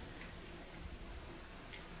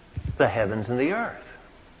 The heavens and the earth.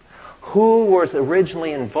 Who was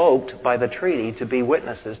originally invoked by the treaty to be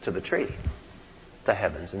witnesses to the treaty? The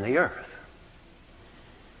heavens and the earth.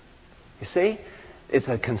 You see, it's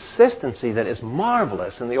a consistency that is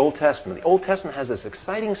marvelous in the Old Testament. The Old Testament has this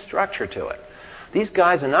exciting structure to it. These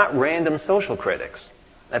guys are not random social critics.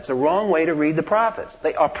 That's the wrong way to read the prophets.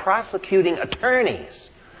 They are prosecuting attorneys.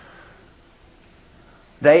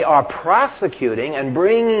 They are prosecuting and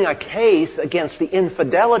bringing a case against the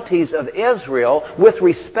infidelities of Israel with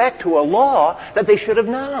respect to a law that they should have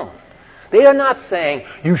known. They are not saying,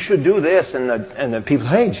 you should do this, and the people,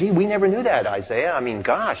 hey, gee, we never knew that, Isaiah. I mean,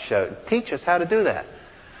 gosh, teach us how to do that.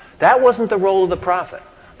 That wasn't the role of the prophet.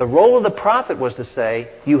 The role of the prophet was to say,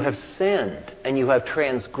 you have sinned, and you have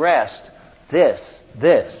transgressed this,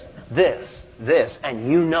 and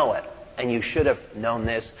you know it. And you should have known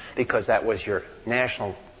this because that was your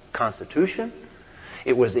national constitution.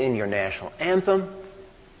 It was in your national anthem.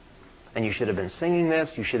 And you should have been singing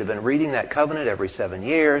this. You should have been reading that covenant every 7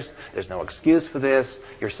 years. There's no excuse for this.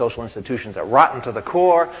 Your social institutions are rotten to the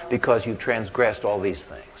core because you've transgressed all these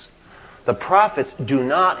things. The prophets do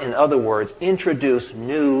not, in other words, introduce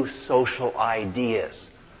new social ideas.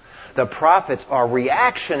 The prophets are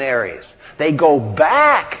reactionaries. They go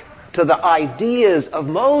back to the ideas of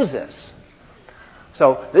Moses.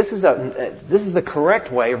 So this is the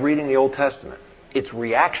correct way of reading the Old Testament. It's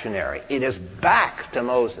reactionary. It is back to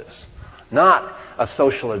Moses, not a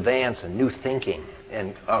social advance and new thinking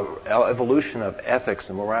and evolution of ethics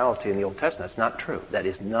and morality in the Old Testament. That's not true. That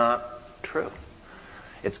is not true.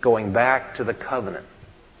 It's going back to the covenant.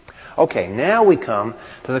 Okay, now we come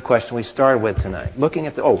to the question we started with tonight. Looking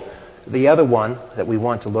at the other one that we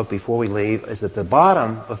want to look before we leave is at the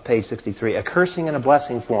bottom of page 63, a cursing and a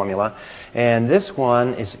blessing formula. And this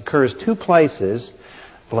one occurs two places,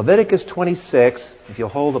 Leviticus 26, if you'll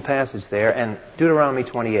hold the passage there, and Deuteronomy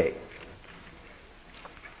 28.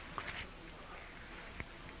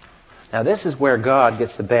 Now this is where God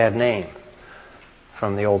gets the bad name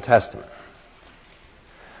from the Old Testament.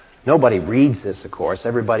 Nobody reads this, of course.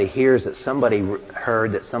 Everybody hears that somebody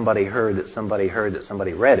heard, that somebody heard, that somebody heard, that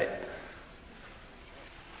somebody read it.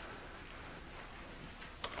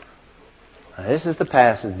 Now, this is the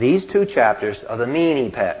passage. These two chapters are the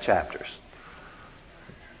meanie chapters.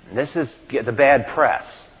 This is the bad press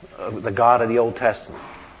of the God of the Old Testament.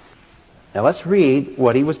 Now let's read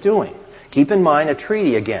what he was doing. Keep in mind a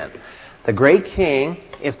treaty again. The great king,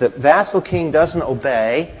 if the vassal king doesn't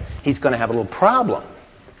obey, he's going to have a little problem.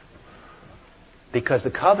 Because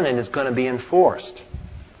the covenant is going to be enforced.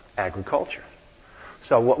 Agriculture.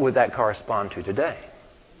 So what would that correspond to today?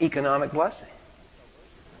 Economic blessing.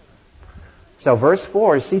 So verse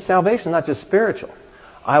 4, see, salvation is not just spiritual.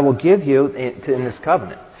 I will give you, in this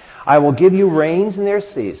covenant, I will give you rains in their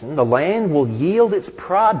season. The land will yield its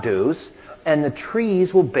produce, and the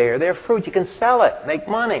trees will bear their fruit. You can sell it, make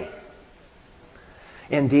money.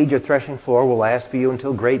 Indeed, your threshing floor will last for you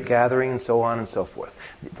until great gathering, and so on and so forth.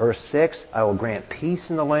 Verse 6, I will grant peace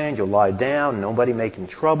in the land. You'll lie down, nobody making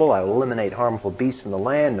trouble. I will eliminate harmful beasts from the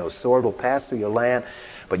land. No sword will pass through your land.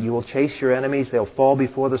 But you will chase your enemies. They'll fall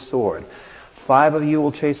before the sword. 5 of you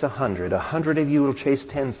will chase 100. 100 of you will chase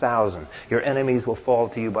 10,000. Your enemies will fall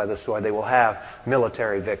to you by the sword. They will have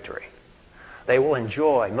military victory. They will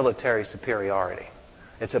enjoy military superiority.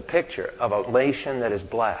 It's a picture of a nation that is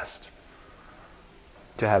blessed.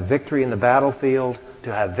 To have victory in the battlefield,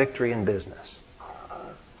 to have victory in business.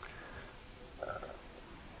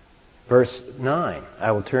 Verse 9,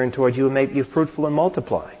 I will turn toward you and make you fruitful and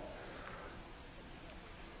multiply.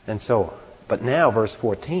 And so on. But now, verse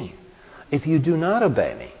 14. If you do not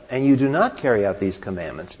obey me, and you do not carry out these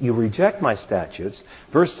commandments, you reject my statutes.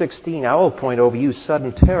 Verse 16, I will appoint over you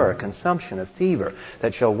sudden terror, consumption, a fever,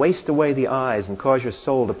 that shall waste away the eyes and cause your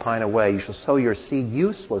soul to pine away. You shall sow your seed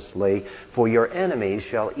uselessly, for your enemies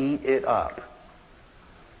shall eat it up.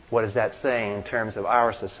 What is that saying in terms of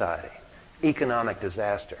our society? Economic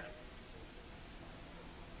disaster.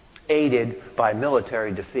 Aided by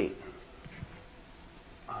military defeat.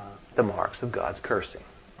 The marks of God's cursing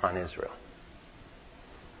on Israel.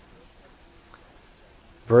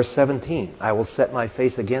 Verse 17, I will set my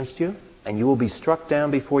face against you, and you will be struck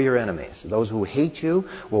down before your enemies. Those who hate you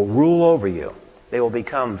will rule over you. They will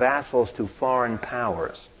become vassals to foreign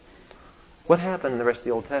powers. What happened in the rest of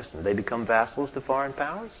the Old Testament? They become vassals to foreign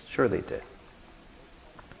powers? Sure they did.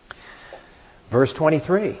 Verse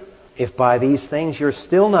 23, if by these things you're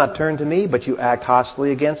still not turned to me, but you act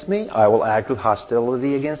hostilely against me, I will act with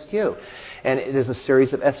hostility against you. And it is a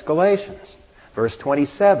series of escalations. Verse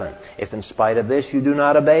 27, if in spite of this you do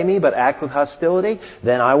not obey me, but act with hostility,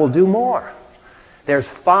 then I will do more. There's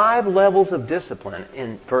 5 levels of discipline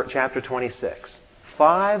in chapter 26.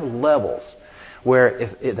 5 levels where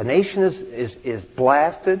if the nation is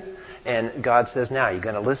blasted and God says, now, you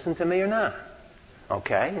going to listen to me or not?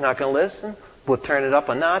 Okay, you're not going to listen? We'll turn it up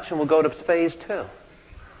a notch and we'll go to phase 2.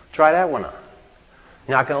 Try that one on.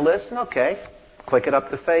 You're not going to listen? Okay, click it up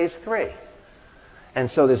to phase 3. And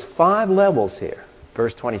so there's 5 levels here.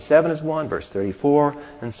 Verse 27 is one, verse 34,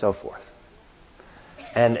 and so forth.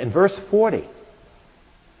 And in verse 40,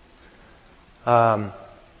 let's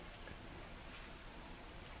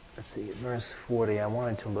see, at verse 40, I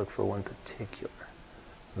wanted to look for one particular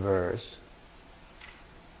verse.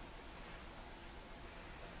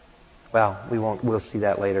 Well, we'll see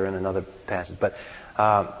that later in another passage. But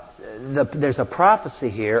there's a prophecy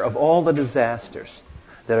here of all the disasters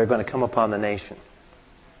that are going to come upon the nation.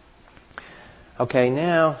 Okay,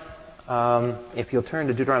 now, if you'll turn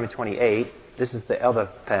to Deuteronomy 28, this is the other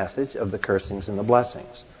passage of the cursings and the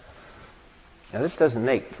blessings. Now, this doesn't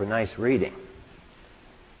make for nice reading.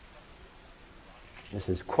 This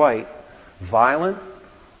is quite violent,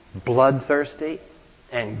 bloodthirsty,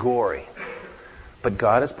 and gory. But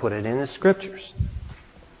God has put it in His Scriptures.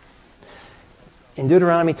 In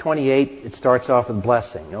Deuteronomy 28, it starts off with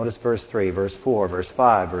blessing. Notice verse 3, verse 4, verse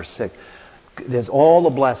 5, verse 6. There's all the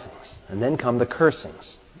blessings. And then come the cursings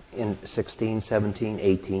in 16, 17,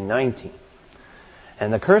 18, 19.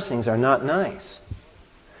 And the cursings are not nice.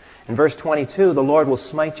 In verse 22, the Lord will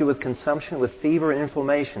smite you with consumption, with fever and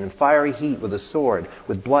inflammation, and fiery heat, with a sword,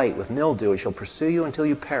 with blight, with mildew. It shall pursue you until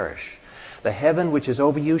you perish. The heaven which is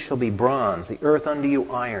over you shall be bronze, the earth under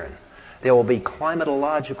you iron. There will be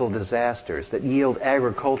climatological disasters that yield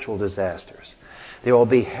agricultural disasters. There will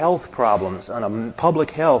be health problems. Public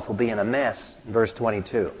health will be in a mess, in verse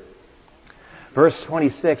 22. Verse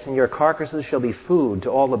 26, and your carcasses shall be food to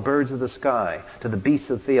all the birds of the sky, to the beasts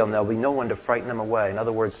of the field, and there will be no one to frighten them away. In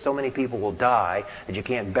other words, so many people will die that you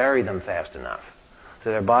can't bury them fast enough. So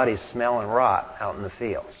their bodies smell and rot out in the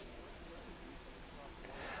fields.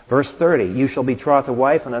 Verse 30, you shall betroth a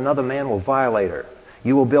wife, and another man will violate her.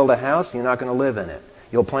 You will build a house, and you're not going to live in it.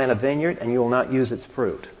 You'll plant a vineyard, and you will not use its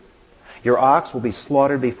fruit. Your ox will be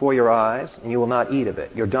slaughtered before your eyes, and you will not eat of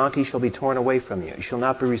it. Your donkey shall be torn away from you. You shall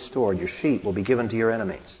not be restored. Your sheep will be given to your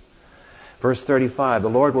enemies. Verse 35, the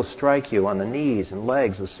Lord will strike you on the knees and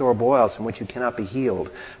legs with sore boils from which you cannot be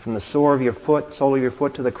healed, from the sole of your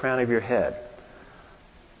foot to the crown of your head.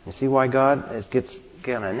 You see why God gets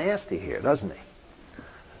kind of nasty here, doesn't He?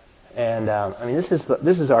 And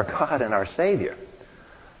this is our God and our Savior.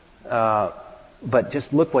 But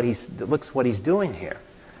just look what He's doing here.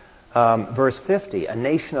 Verse 50, a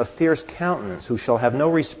nation of fierce countenance, who shall have no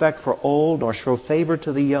respect for old, nor show favor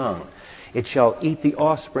to the young. It shall eat the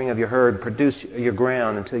offspring of your herd, produce your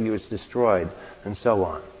ground until you is destroyed, and so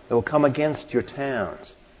on. It will come against your towns.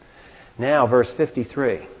 Now, verse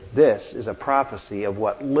 53, this is a prophecy of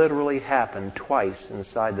what literally happened twice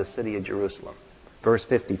inside the city of Jerusalem. Verse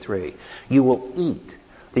 53, you will eat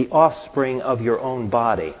the offspring of your own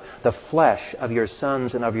body, the flesh of your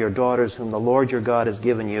sons and of your daughters whom the Lord your God has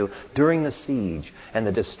given you during the siege and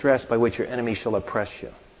the distress by which your enemies shall oppress you.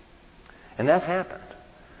 And that happened.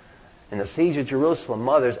 In the siege of Jerusalem,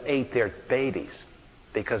 mothers ate their babies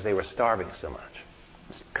because they were starving so much.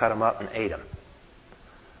 Just cut them up and ate them.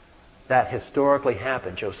 That historically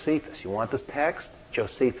happened. Josephus, you want this text?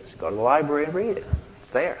 Josephus. Go to the library and read it.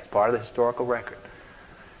 It's there. It's part of the historical record.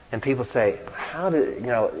 And people say,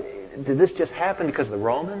 did this just happen because of the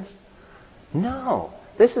Romans? No.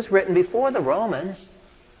 This is written before the Romans.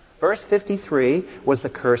 Verse 53 was the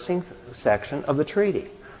cursing section of the treaty.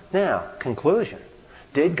 Now, conclusion.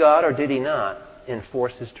 Did God or did He not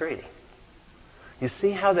enforce His treaty? You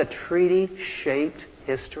see how the treaty shaped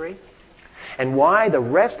history? And why the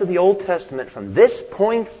rest of the Old Testament from this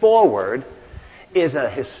point forward is a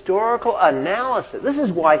historical analysis. This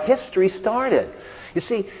is why history started. You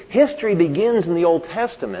see, history begins in the Old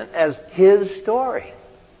Testament as His story.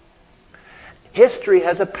 History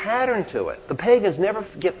has a pattern to it. The pagans never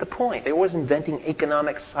get the point. They're always inventing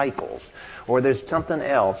economic cycles, or there's something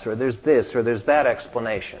else, or there's this, or there's that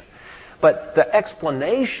explanation. But the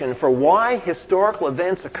explanation for why historical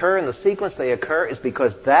events occur in the sequence they occur is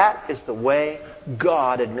because that is the way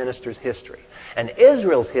God administers history. And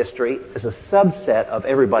Israel's history is a subset of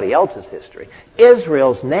everybody else's history.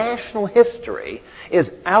 Israel's national history is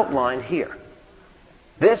outlined here.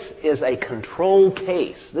 This is a control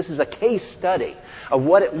case. This is a case study of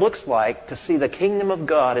what it looks like to see the kingdom of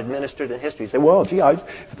God administered in history. You say, well, gee,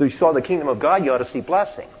 if you saw the kingdom of God, you ought to see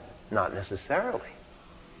blessing. Not necessarily.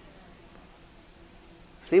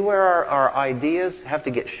 See where our ideas have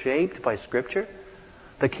to get shaped by Scripture?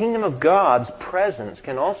 The kingdom of God's presence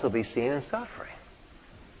can also be seen in suffering.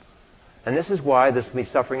 And this is why there's going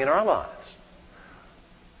to be suffering in our lives.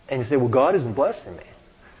 And you say, well, God isn't blessing me.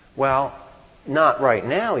 Well, not right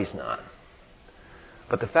now, He's not.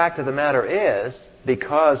 But the fact of the matter is,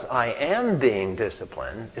 because I am being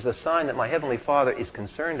disciplined, is a sign that my Heavenly Father is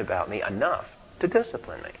concerned about me enough to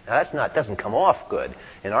discipline me. Now, doesn't come off good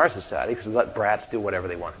in our society because we let brats do whatever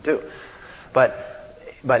they want to do.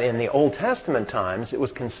 But in the Old Testament times, it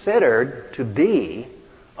was considered to be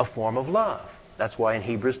a form of love. That's why in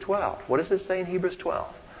Hebrews 12. What does it say in Hebrews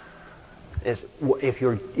 12?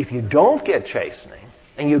 If you don't get chastening,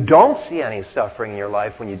 and you don't see any suffering in your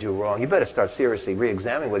life when you do wrong, you better start seriously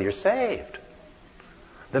re-examining whether you're saved.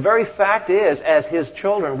 The very fact is, as His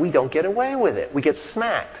children, we don't get away with it. We get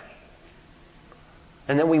smacked.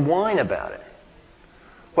 And then we whine about it.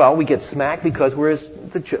 Well, we get smacked because we're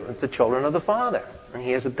the children of the Father. And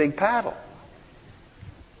He has a big paddle.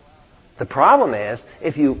 The problem is,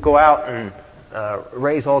 if you go out and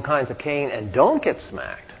raise all kinds of Cain and don't get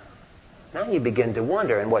smacked, now you begin to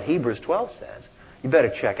wonder, and what Hebrews 12 says, you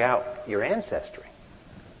better check out your ancestry.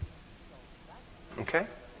 Okay?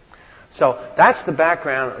 So that's the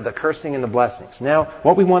background of the cursing and the blessings. Now,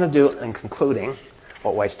 what we want to do in concluding,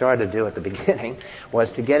 what I started to do at the beginning,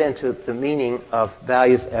 was to get into the meaning of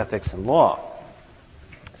values, ethics, and law.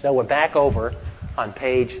 So we're back over on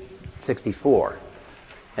page 64.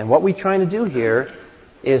 And what we're trying to do here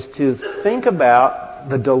is to think about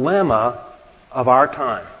the dilemma of our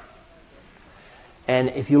time. And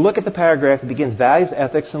if you look at the paragraph, it begins values,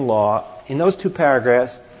 ethics, and law. In those two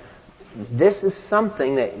paragraphs, this is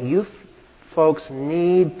something that you folks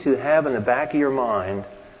need to have in the back of your mind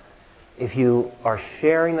if you are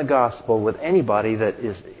sharing the gospel with anybody that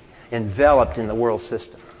is enveloped in the world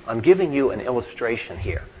system. I'm giving you an illustration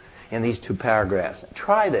here in these two paragraphs.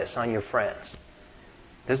 Try this on your friends.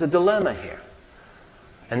 There's a dilemma here.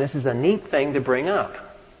 And this is a neat thing to bring up,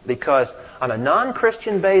 because on a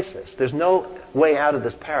non-Christian basis, there's no way out of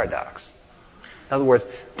this paradox. In other words,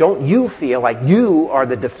 don't you feel like you are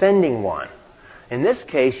the defending one. In this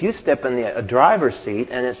case, you step in the driver's seat,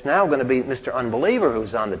 and it's now going to be Mr. Unbeliever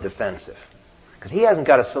who's on the defensive, because he hasn't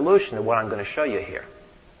got a solution to what I'm going to show you here.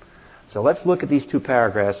 So let's look at these two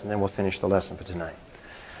paragraphs, and then we'll finish the lesson for tonight.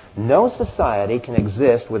 No society can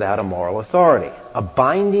exist without a moral authority, a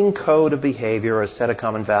binding code of behavior or a set of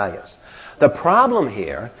common values. The problem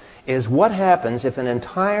here is what happens if an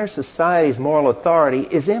entire society's moral authority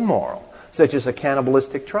is immoral, such as a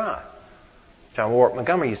cannibalistic tribe. John Warwick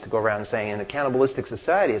Montgomery used to go around saying in a cannibalistic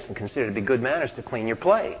society it's considered to be good manners to clean your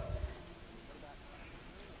plate.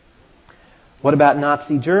 What about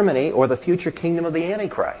Nazi Germany or the future kingdom of the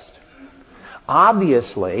Antichrist?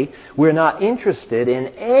 Obviously, we're not interested in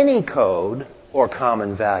any code or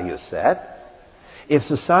common value set. If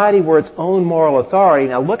society were its own moral authority,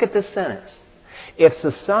 now look at this sentence. If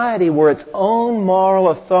society were its own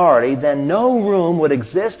moral authority, then no room would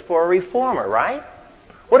exist for a reformer, right?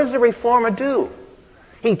 What does a reformer do?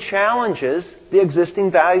 He challenges the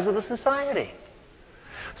existing values of the society.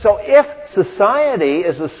 So if society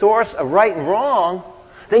is the source of right and wrong,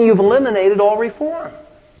 then you've eliminated all reform.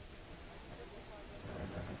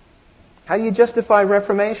 How do you justify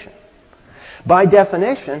reformation? By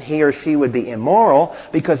definition, he or she would be immoral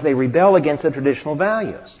because they rebel against the traditional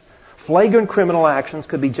values. Flagrant criminal actions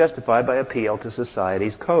could be justified by appeal to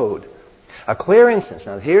society's code. A clear instance,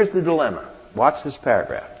 now here's the dilemma. Watch this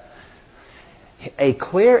paragraph. A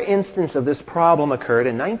clear instance of this problem occurred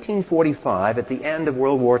in 1945 at the end of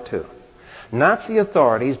World War II. Nazi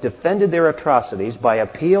authorities defended their atrocities by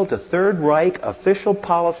appeal to Third Reich official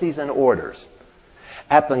policies and orders.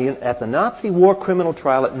 At the Nazi war criminal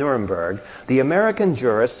trial at Nuremberg, the American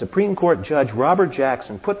jurist, Supreme Court Judge Robert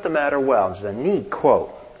Jackson, put the matter well. It's a neat quote.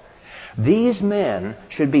 These men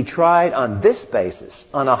should be tried on this basis,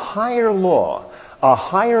 on a higher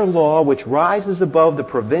law which rises above the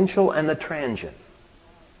provincial and the transient.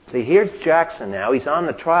 See, here's Jackson now. He's on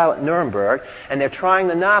the trial at Nuremberg, and they're trying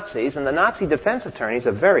the Nazis, and the Nazi defense attorneys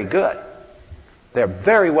are very good. They're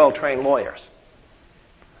very well-trained lawyers.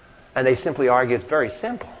 And they simply argue it's very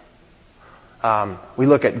simple. We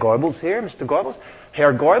look at Goebbels here, Mr. Goebbels.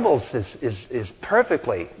 Herr Goebbels is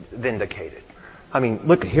perfectly vindicated. I mean,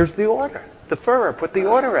 look, here's the order. The Führer put the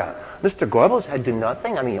order out. Mr. Goebbels had to do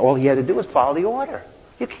nothing. I mean, all he had to do was follow the order.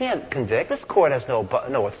 You can't convict. This court has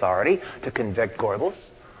no authority to convict Goebbels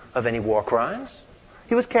of any war crimes.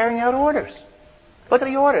 He was carrying out orders. Look at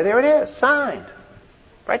the order. There it is, signed.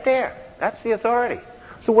 Right there. That's the authority.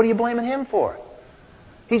 So what are you blaming him for?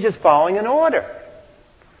 He's just following an order.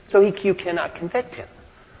 So you cannot convict him.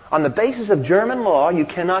 On the basis of German law, you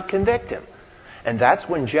cannot convict him. And that's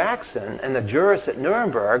when Jackson and the jurists at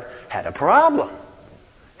Nuremberg had a problem.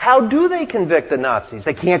 How do they convict the Nazis?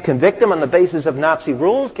 They can't convict them on the basis of Nazi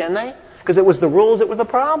rules, can they? Because it was the rules that was the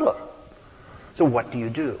problem. So what do you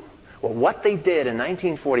do? Well, what they did in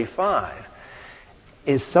 1945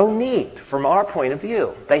 is so neat from our point of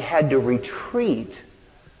view. They had to retreat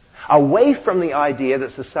away from the idea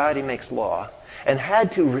that society makes law and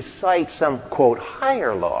had to recite some, quote,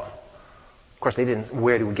 higher law. Of course, they didn't.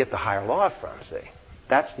 Where do we get the higher law from, see?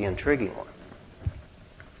 That's the intriguing one.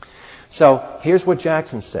 So here's what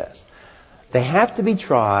Jackson says. They have to be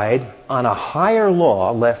tried on a higher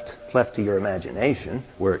law, left to your imagination,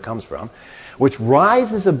 where it comes from, which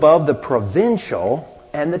rises above the provincial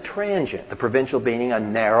and the transient. The provincial being a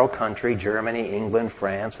narrow country, Germany, England,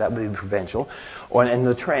 France, that would be provincial. And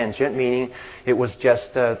the transient meaning it was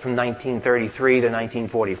just from 1933 to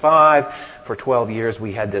 1945. For 12 years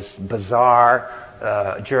we had this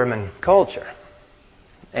bizarre German culture.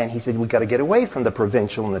 And he said, we've got to get away from the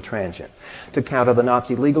provincial and the transient. To counter the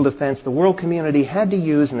Nazi legal defense, the world community had to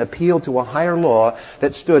use an appeal to a higher law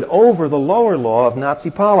that stood over the lower law of Nazi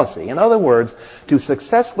policy. In other words, to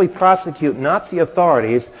successfully prosecute Nazi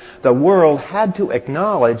authorities, the world had to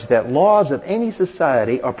acknowledge that laws of any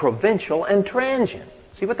society are provincial and transient.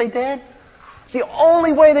 See what they did? It's the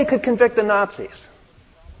only way they could convict the Nazis.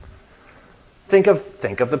 Think of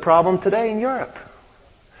the problem today in Europe.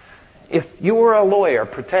 If you were a lawyer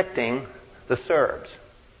protecting the Serbs,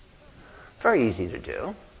 very easy to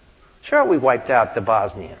do. Sure, we wiped out the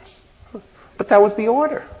Bosnians. But that was the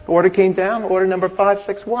order. The order came down, order number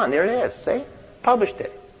 561. There it is. See? Published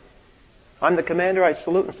it. I'm the commander. I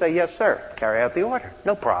salute and say, yes, sir. Carry out the order.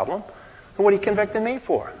 No problem. And what are you convicting me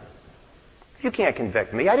for? You can't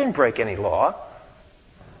convict me. I didn't break any law.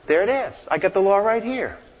 There it is. I got the law right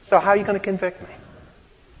here. So how are you going to convict me?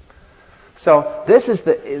 So this is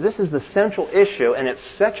the central issue, and it's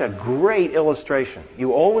such a great illustration.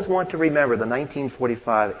 You always want to remember the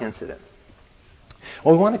 1945 incident.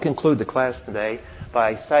 Well, we want to conclude the class today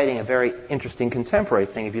by citing a very interesting contemporary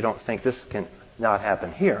thing, if you don't think this can not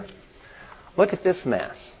happen here. Look at this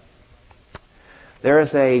mess. There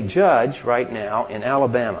is a judge right now in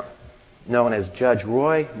Alabama known as Judge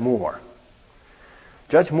Roy Moore.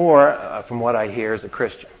 Judge Moore, from what I hear, is a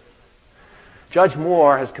Christian. Judge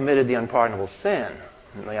Moore has committed the unpardonable sin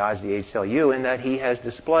in the eyes of the ACLU in that he has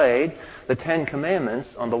displayed the Ten Commandments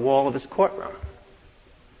on the wall of his courtroom.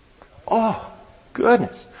 Oh,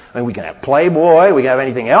 goodness. I mean, we can have Playboy, we can have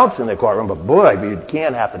anything else in the courtroom, but boy, you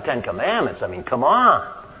can't have the Ten Commandments. I mean, come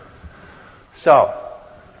on. So,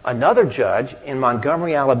 another judge in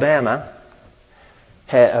Montgomery, Alabama,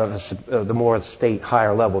 the more state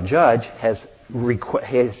higher level judge, has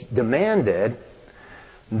demanded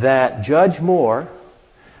that Judge Moore,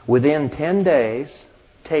 within 10 days,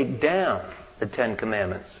 take down the Ten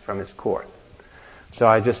Commandments from his court. So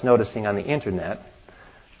I'm just noticing on the internet,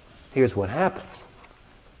 here's what happens.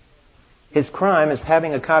 His crime is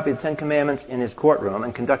having a copy of the Ten Commandments in his courtroom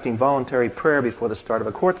and conducting voluntary prayer before the start of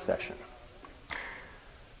a court session.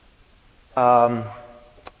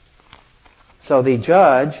 So the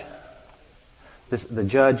judge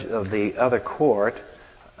of the other court.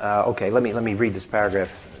 Okay, let me read this paragraph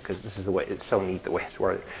because this is the way it's so neat the way it's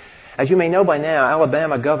worded. As you may know by now,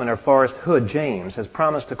 Alabama Governor Forrest Hood James has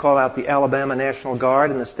promised to call out the Alabama National Guard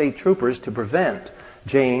and the state troopers to prevent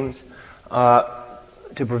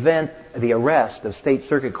the arrest of State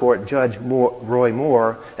Circuit Court Judge Roy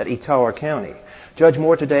Moore at Etowah County. Judge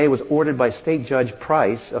Moore today was ordered by State Judge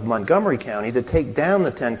Price of Montgomery County to take down the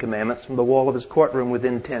Ten Commandments from the wall of his courtroom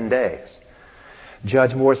within 10 days.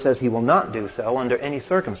 Judge Moore says he will not do so under any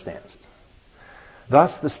circumstances.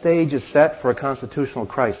 Thus, the stage is set for a constitutional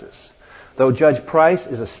crisis. Though Judge Price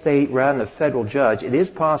is a state rather than a federal judge, it is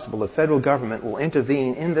possible the federal government will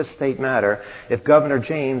intervene in this state matter if Governor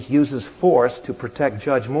James uses force to protect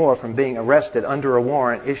Judge Moore from being arrested under a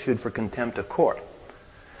warrant issued for contempt of court.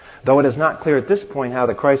 Though it is not clear at this point how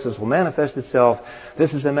the crisis will manifest itself,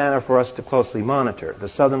 this is a matter for us to closely monitor. The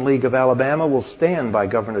Southern League of Alabama will stand by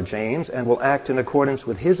Governor James and will act in accordance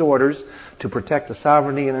with his orders to protect the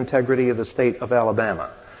sovereignty and integrity of the state of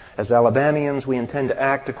Alabama. As Alabamians, we intend to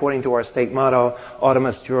act according to our state motto,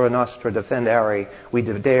 Audemus Jura Nostra Defendere, we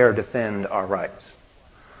dare defend our rights.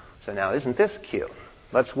 So now, isn't this cute?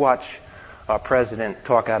 Let's watch our president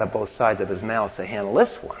talk out of both sides of his mouth to handle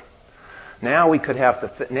this one. Now we could have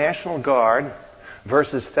the National Guard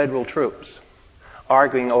versus federal troops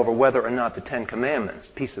arguing over whether or not the Ten Commandments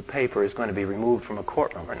piece of paper is going to be removed from a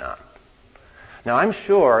courtroom or not. Now, I'm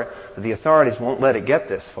sure that the authorities won't let it get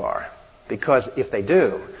this far, because if they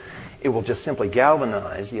do, it will just simply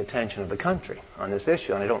galvanize the attention of the country on this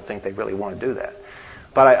issue, and I don't think they really want to do that.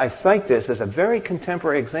 But I cite this as a very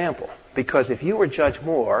contemporary example, because if you were Judge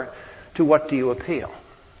Moore, to what do you appeal?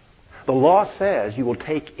 The law says you will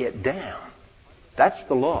take it down. That's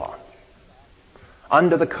the law.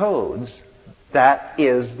 Under the codes, that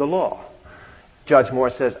is the law. Judge Moore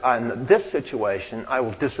says, in this situation, I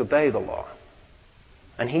will disobey the law.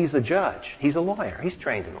 And he's a judge. He's a lawyer. He's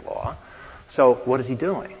trained in the law. So what is he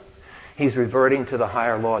doing? He's reverting to the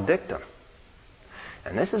higher law dictum.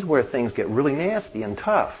 And this is where things get really nasty and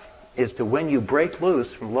tough, is to when you break loose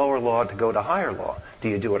from lower law to go to higher law. Do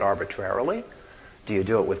you do it arbitrarily? Do you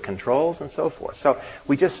do it with controls and so forth? So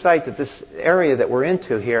we just cite that this area that we're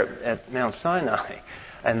into here at Mount Sinai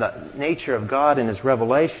and the nature of God and His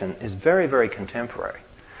revelation is very, very contemporary.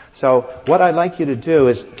 So what I'd like you to do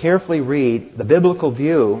is carefully read the biblical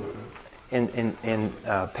view in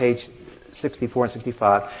page 64 and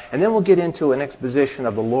 65, and then we'll get into an exposition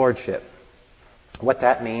of the lordship, what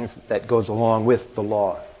that means that goes along with the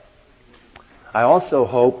law. I also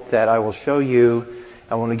hope that I will show you,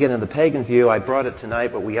 and when we get into the pagan view, I brought it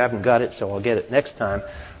tonight, but we haven't got it, so I'll get it next time.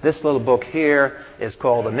 This little book here is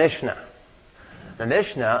called the Mishnah. The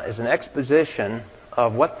Mishnah is an exposition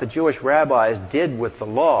of what the Jewish rabbis did with the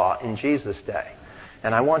law in Jesus' day.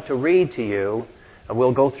 And I want to read to you,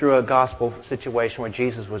 we'll go through a gospel situation where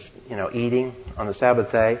Jesus was, eating on the Sabbath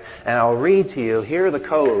day, and I'll read to you, here are the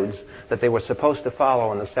codes that they were supposed to follow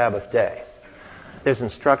on the Sabbath day. There's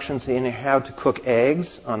instructions in how to cook eggs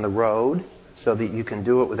on the road so that you can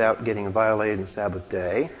do it without getting violated on the Sabbath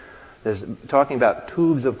day. There's talking about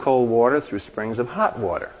tubes of cold water through springs of hot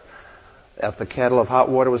water. If the kettle of hot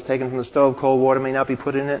water was taken from the stove, cold water may not be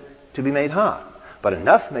put in it to be made hot. But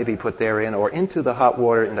enough may be put therein or into the hot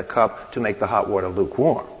water in the cup to make the hot water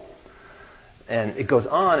lukewarm. And it goes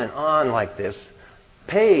on like this,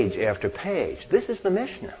 page after page. This is the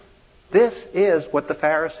Mishnah. This is what the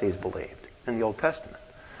Pharisees believed in the Old Testament.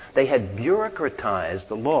 They had bureaucratized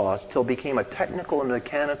the laws till it became a technical and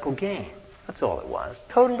mechanical game. That's all it was.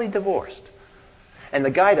 Totally divorced. And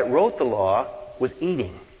the guy that wrote the law was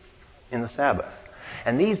eating in the Sabbath.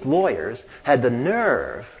 And these lawyers had the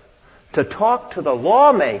nerve to talk to the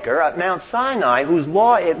lawmaker at Mount Sinai, whose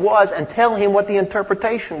law it was, and tell him what the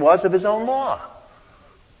interpretation was of his own law.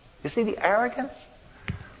 You see the arrogance?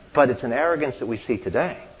 But it's an arrogance that we see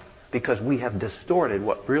today, because we have distorted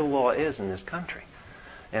what real law is in this country.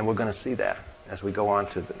 And we're going to see that as we go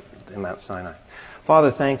on to Mount Sinai.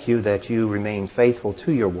 Father, thank you that you remain faithful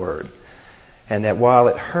to your word, and that while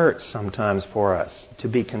it hurts sometimes for us to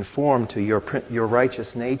be conformed to your righteous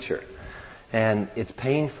nature, and it's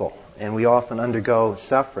painful, and we often undergo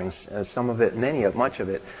suffering, some of it, much of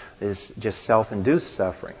it, is just self-induced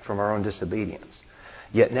suffering from our own disobedience.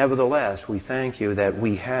 Yet nevertheless, we thank you that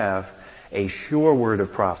we have a sure word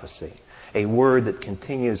of prophecy, a word that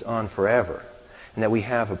continues on forever, and that we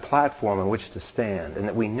have a platform on which to stand, and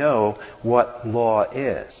that we know what law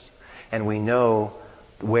is, and we know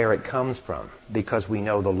where it comes from, because we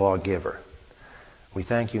know the lawgiver. We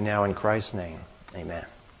thank you now in Christ's name. Amen.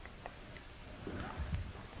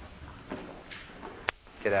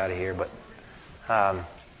 Get out of here, but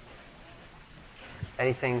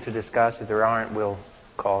anything to discuss? If there aren't, we'll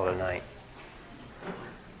call it a night.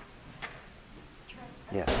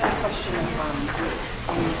 Yes. I have a question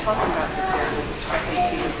when you're talking about that there's a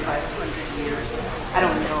discrepancy of 500 years. I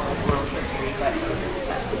don't know world history, but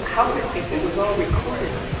how could, if it was all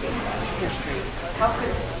recorded history, how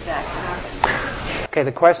could that happen? Okay,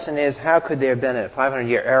 the question is, how could there have been a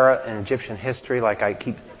 500-year era in Egyptian history, like I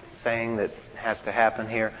keep saying that has to happen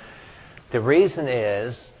here? The reason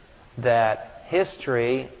is that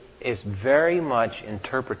history is very much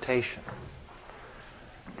interpretation.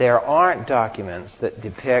 There aren't documents that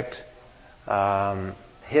depict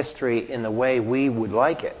history in the way we would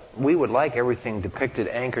like it. We would like everything depicted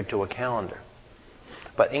anchored to a calendar.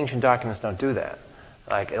 But ancient documents don't do that.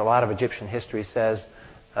 Like a lot of Egyptian history says,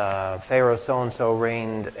 Pharaoh so-and-so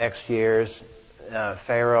reigned X years,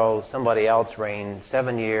 Pharaoh, somebody else reigned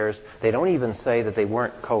 7 years. They don't even say that they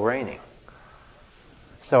weren't co-reigning.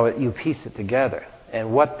 So you piece it together.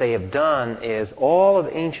 And what they have done is all of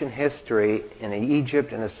ancient history in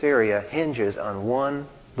Egypt and Assyria hinges on one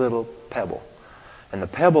little pebble. And the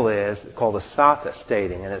pebble is called the Sata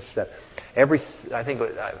stating, and it's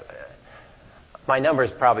my numbers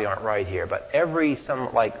probably aren't right here, but every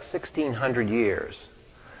 1,600 years,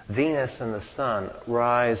 Venus and the Sun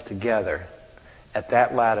rise together at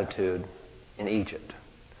that latitude in Egypt.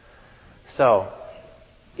 So,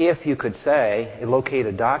 if you could say, locate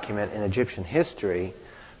a document in Egyptian history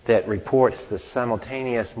that reports the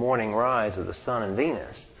simultaneous morning rise of the Sun and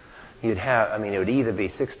Venus, you'd have, it would either be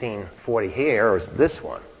 1640 here or this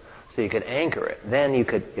one. So you could anchor it. Then you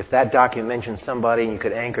could, if that document mentions somebody, you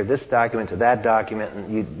could anchor this document to that document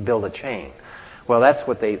and you'd build a chain. Well, that's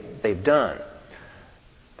what they've done.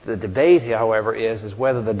 The debate, however, is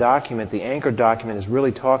whether the anchor document is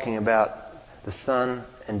really talking about the Sun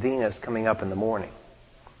and Venus coming up in the morning.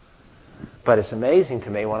 But it's amazing to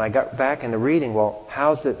me when I got back into reading, well,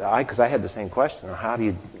 because I had the same question, how do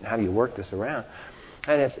you work this around?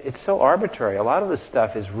 And it's so arbitrary. A lot of this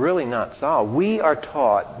stuff is really not solved. We are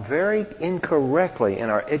taught very incorrectly in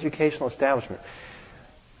our educational establishment.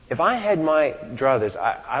 If I had my druthers,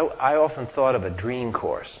 I often thought of a dream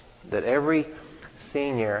course that every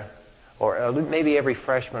senior or maybe every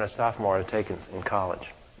freshman or sophomore had taken in college,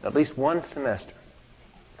 at least one semester.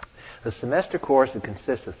 The semester course would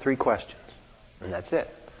consist of 3 questions, and that's it.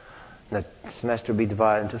 And the semester would be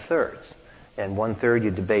divided into thirds. And 1/3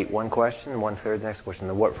 you debate one question, and 1/3 the next question.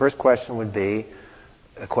 The first question would be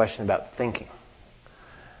a question about thinking.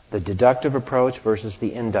 The deductive approach versus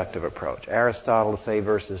the inductive approach. Aristotle, say,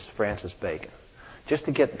 versus Francis Bacon. Just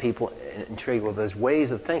to get people intrigued, well, there's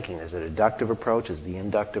ways of thinking. There's a deductive approach, there's the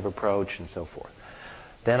inductive approach, and so forth.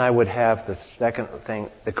 Then I would have the second thing,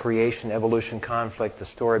 the creation-evolution conflict, the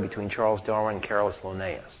story between Charles Darwin and Carolus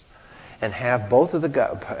Linnaeus. And have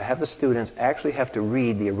the students actually have to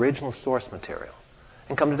read the original source material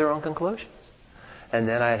and come to their own conclusions. And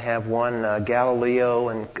then I'd have one Galileo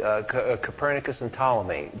and Copernicus and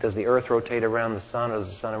Ptolemy. Does the Earth rotate around the Sun or does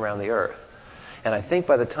the Sun around the Earth? And I think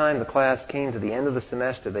by the time the class came to the end of the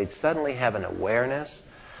semester, they'd suddenly have an awareness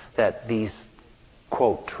that these,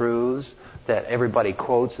 quote, truths that everybody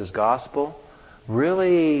quotes as gospel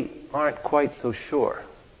really aren't quite so sure.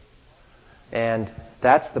 And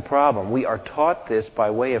that's the problem. We are taught this by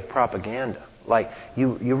way of propaganda. Like,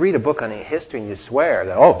 you read a book on history and you swear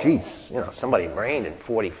that, oh, geez, somebody reigned in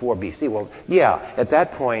 44 BC. Well, yeah, at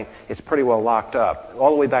that point, it's pretty well locked up, all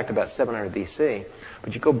the way back to about 700 BC.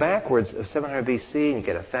 But you go backwards of 700 BC and you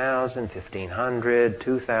get 1,000, 1,500,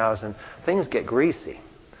 2,000. Things get greasy.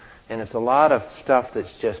 And it's a lot of stuff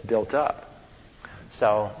that's just built up.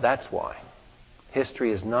 So that's why.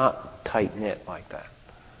 History is not tight-knit like that.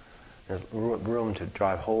 There's room to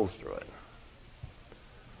drive holes through it.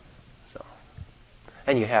 So,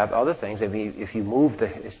 and you have other things. If you move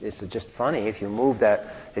it's just funny. If you move that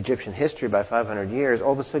Egyptian history by 500 years,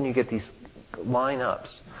 all of a sudden you get these lineups.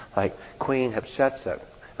 Like Queen Hatshepsut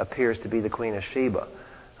appears to be the Queen of Sheba.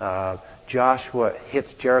 Joshua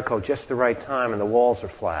hits Jericho just the right time and the walls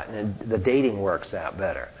are flat, and the dating works out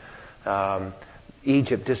better.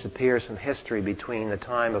 Egypt disappears from history between the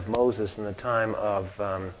time of Moses and the time of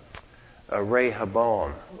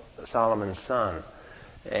Rehoboam, Solomon's son.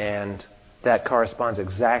 And that corresponds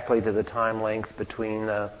exactly to the time length between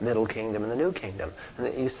the Middle Kingdom and the New Kingdom.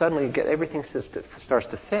 And you suddenly get everything starts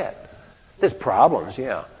to fit. There's problems,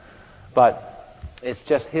 yeah. But it's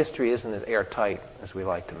just history isn't as airtight as we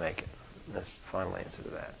like to make it. And that's the final answer to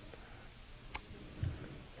that.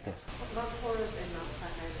 Yes? Mount Horeb and Mount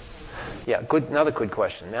Sinai the same thing? Yeah, another good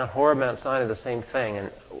question. Mount Horeb, Mount Sinai, the same thing.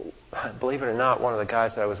 And believe it or not, one of the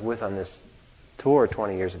guys that I was with on this tour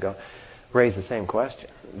 20 years ago raised the same question,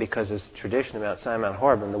 because there's tradition about Sinai, Mount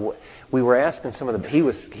Horeb, and we were asking some of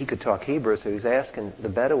he could talk Hebrew, so he was asking the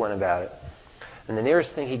Bedouin about it. And the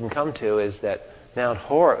nearest thing he can come to is that Mount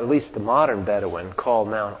Horeb, at least the modern Bedouin, called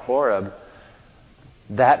Mount Horeb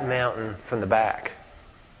that mountain from the back.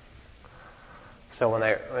 So when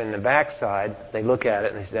they're in the back side, they look at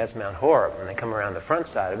it and they say, that's Mount Horeb. And they come around the front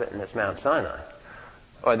side of it and it's Mount Sinai.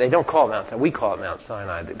 Or they don't call it Mount Sinai. We call it Mount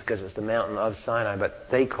Sinai because it's the mountain of Sinai, but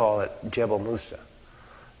they call it Jebel Musa.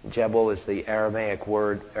 Jebel is the Arabic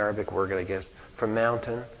word, I guess, for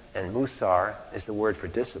mountain, and Musar is the word for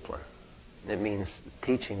discipline. It means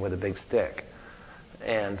teaching with a big stick.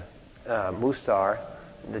 And Musar,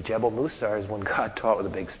 the Jebel Musar, is when God taught with a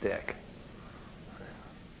big stick.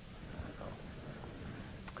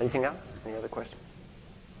 Anything else? Any other questions?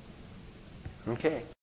 Okay.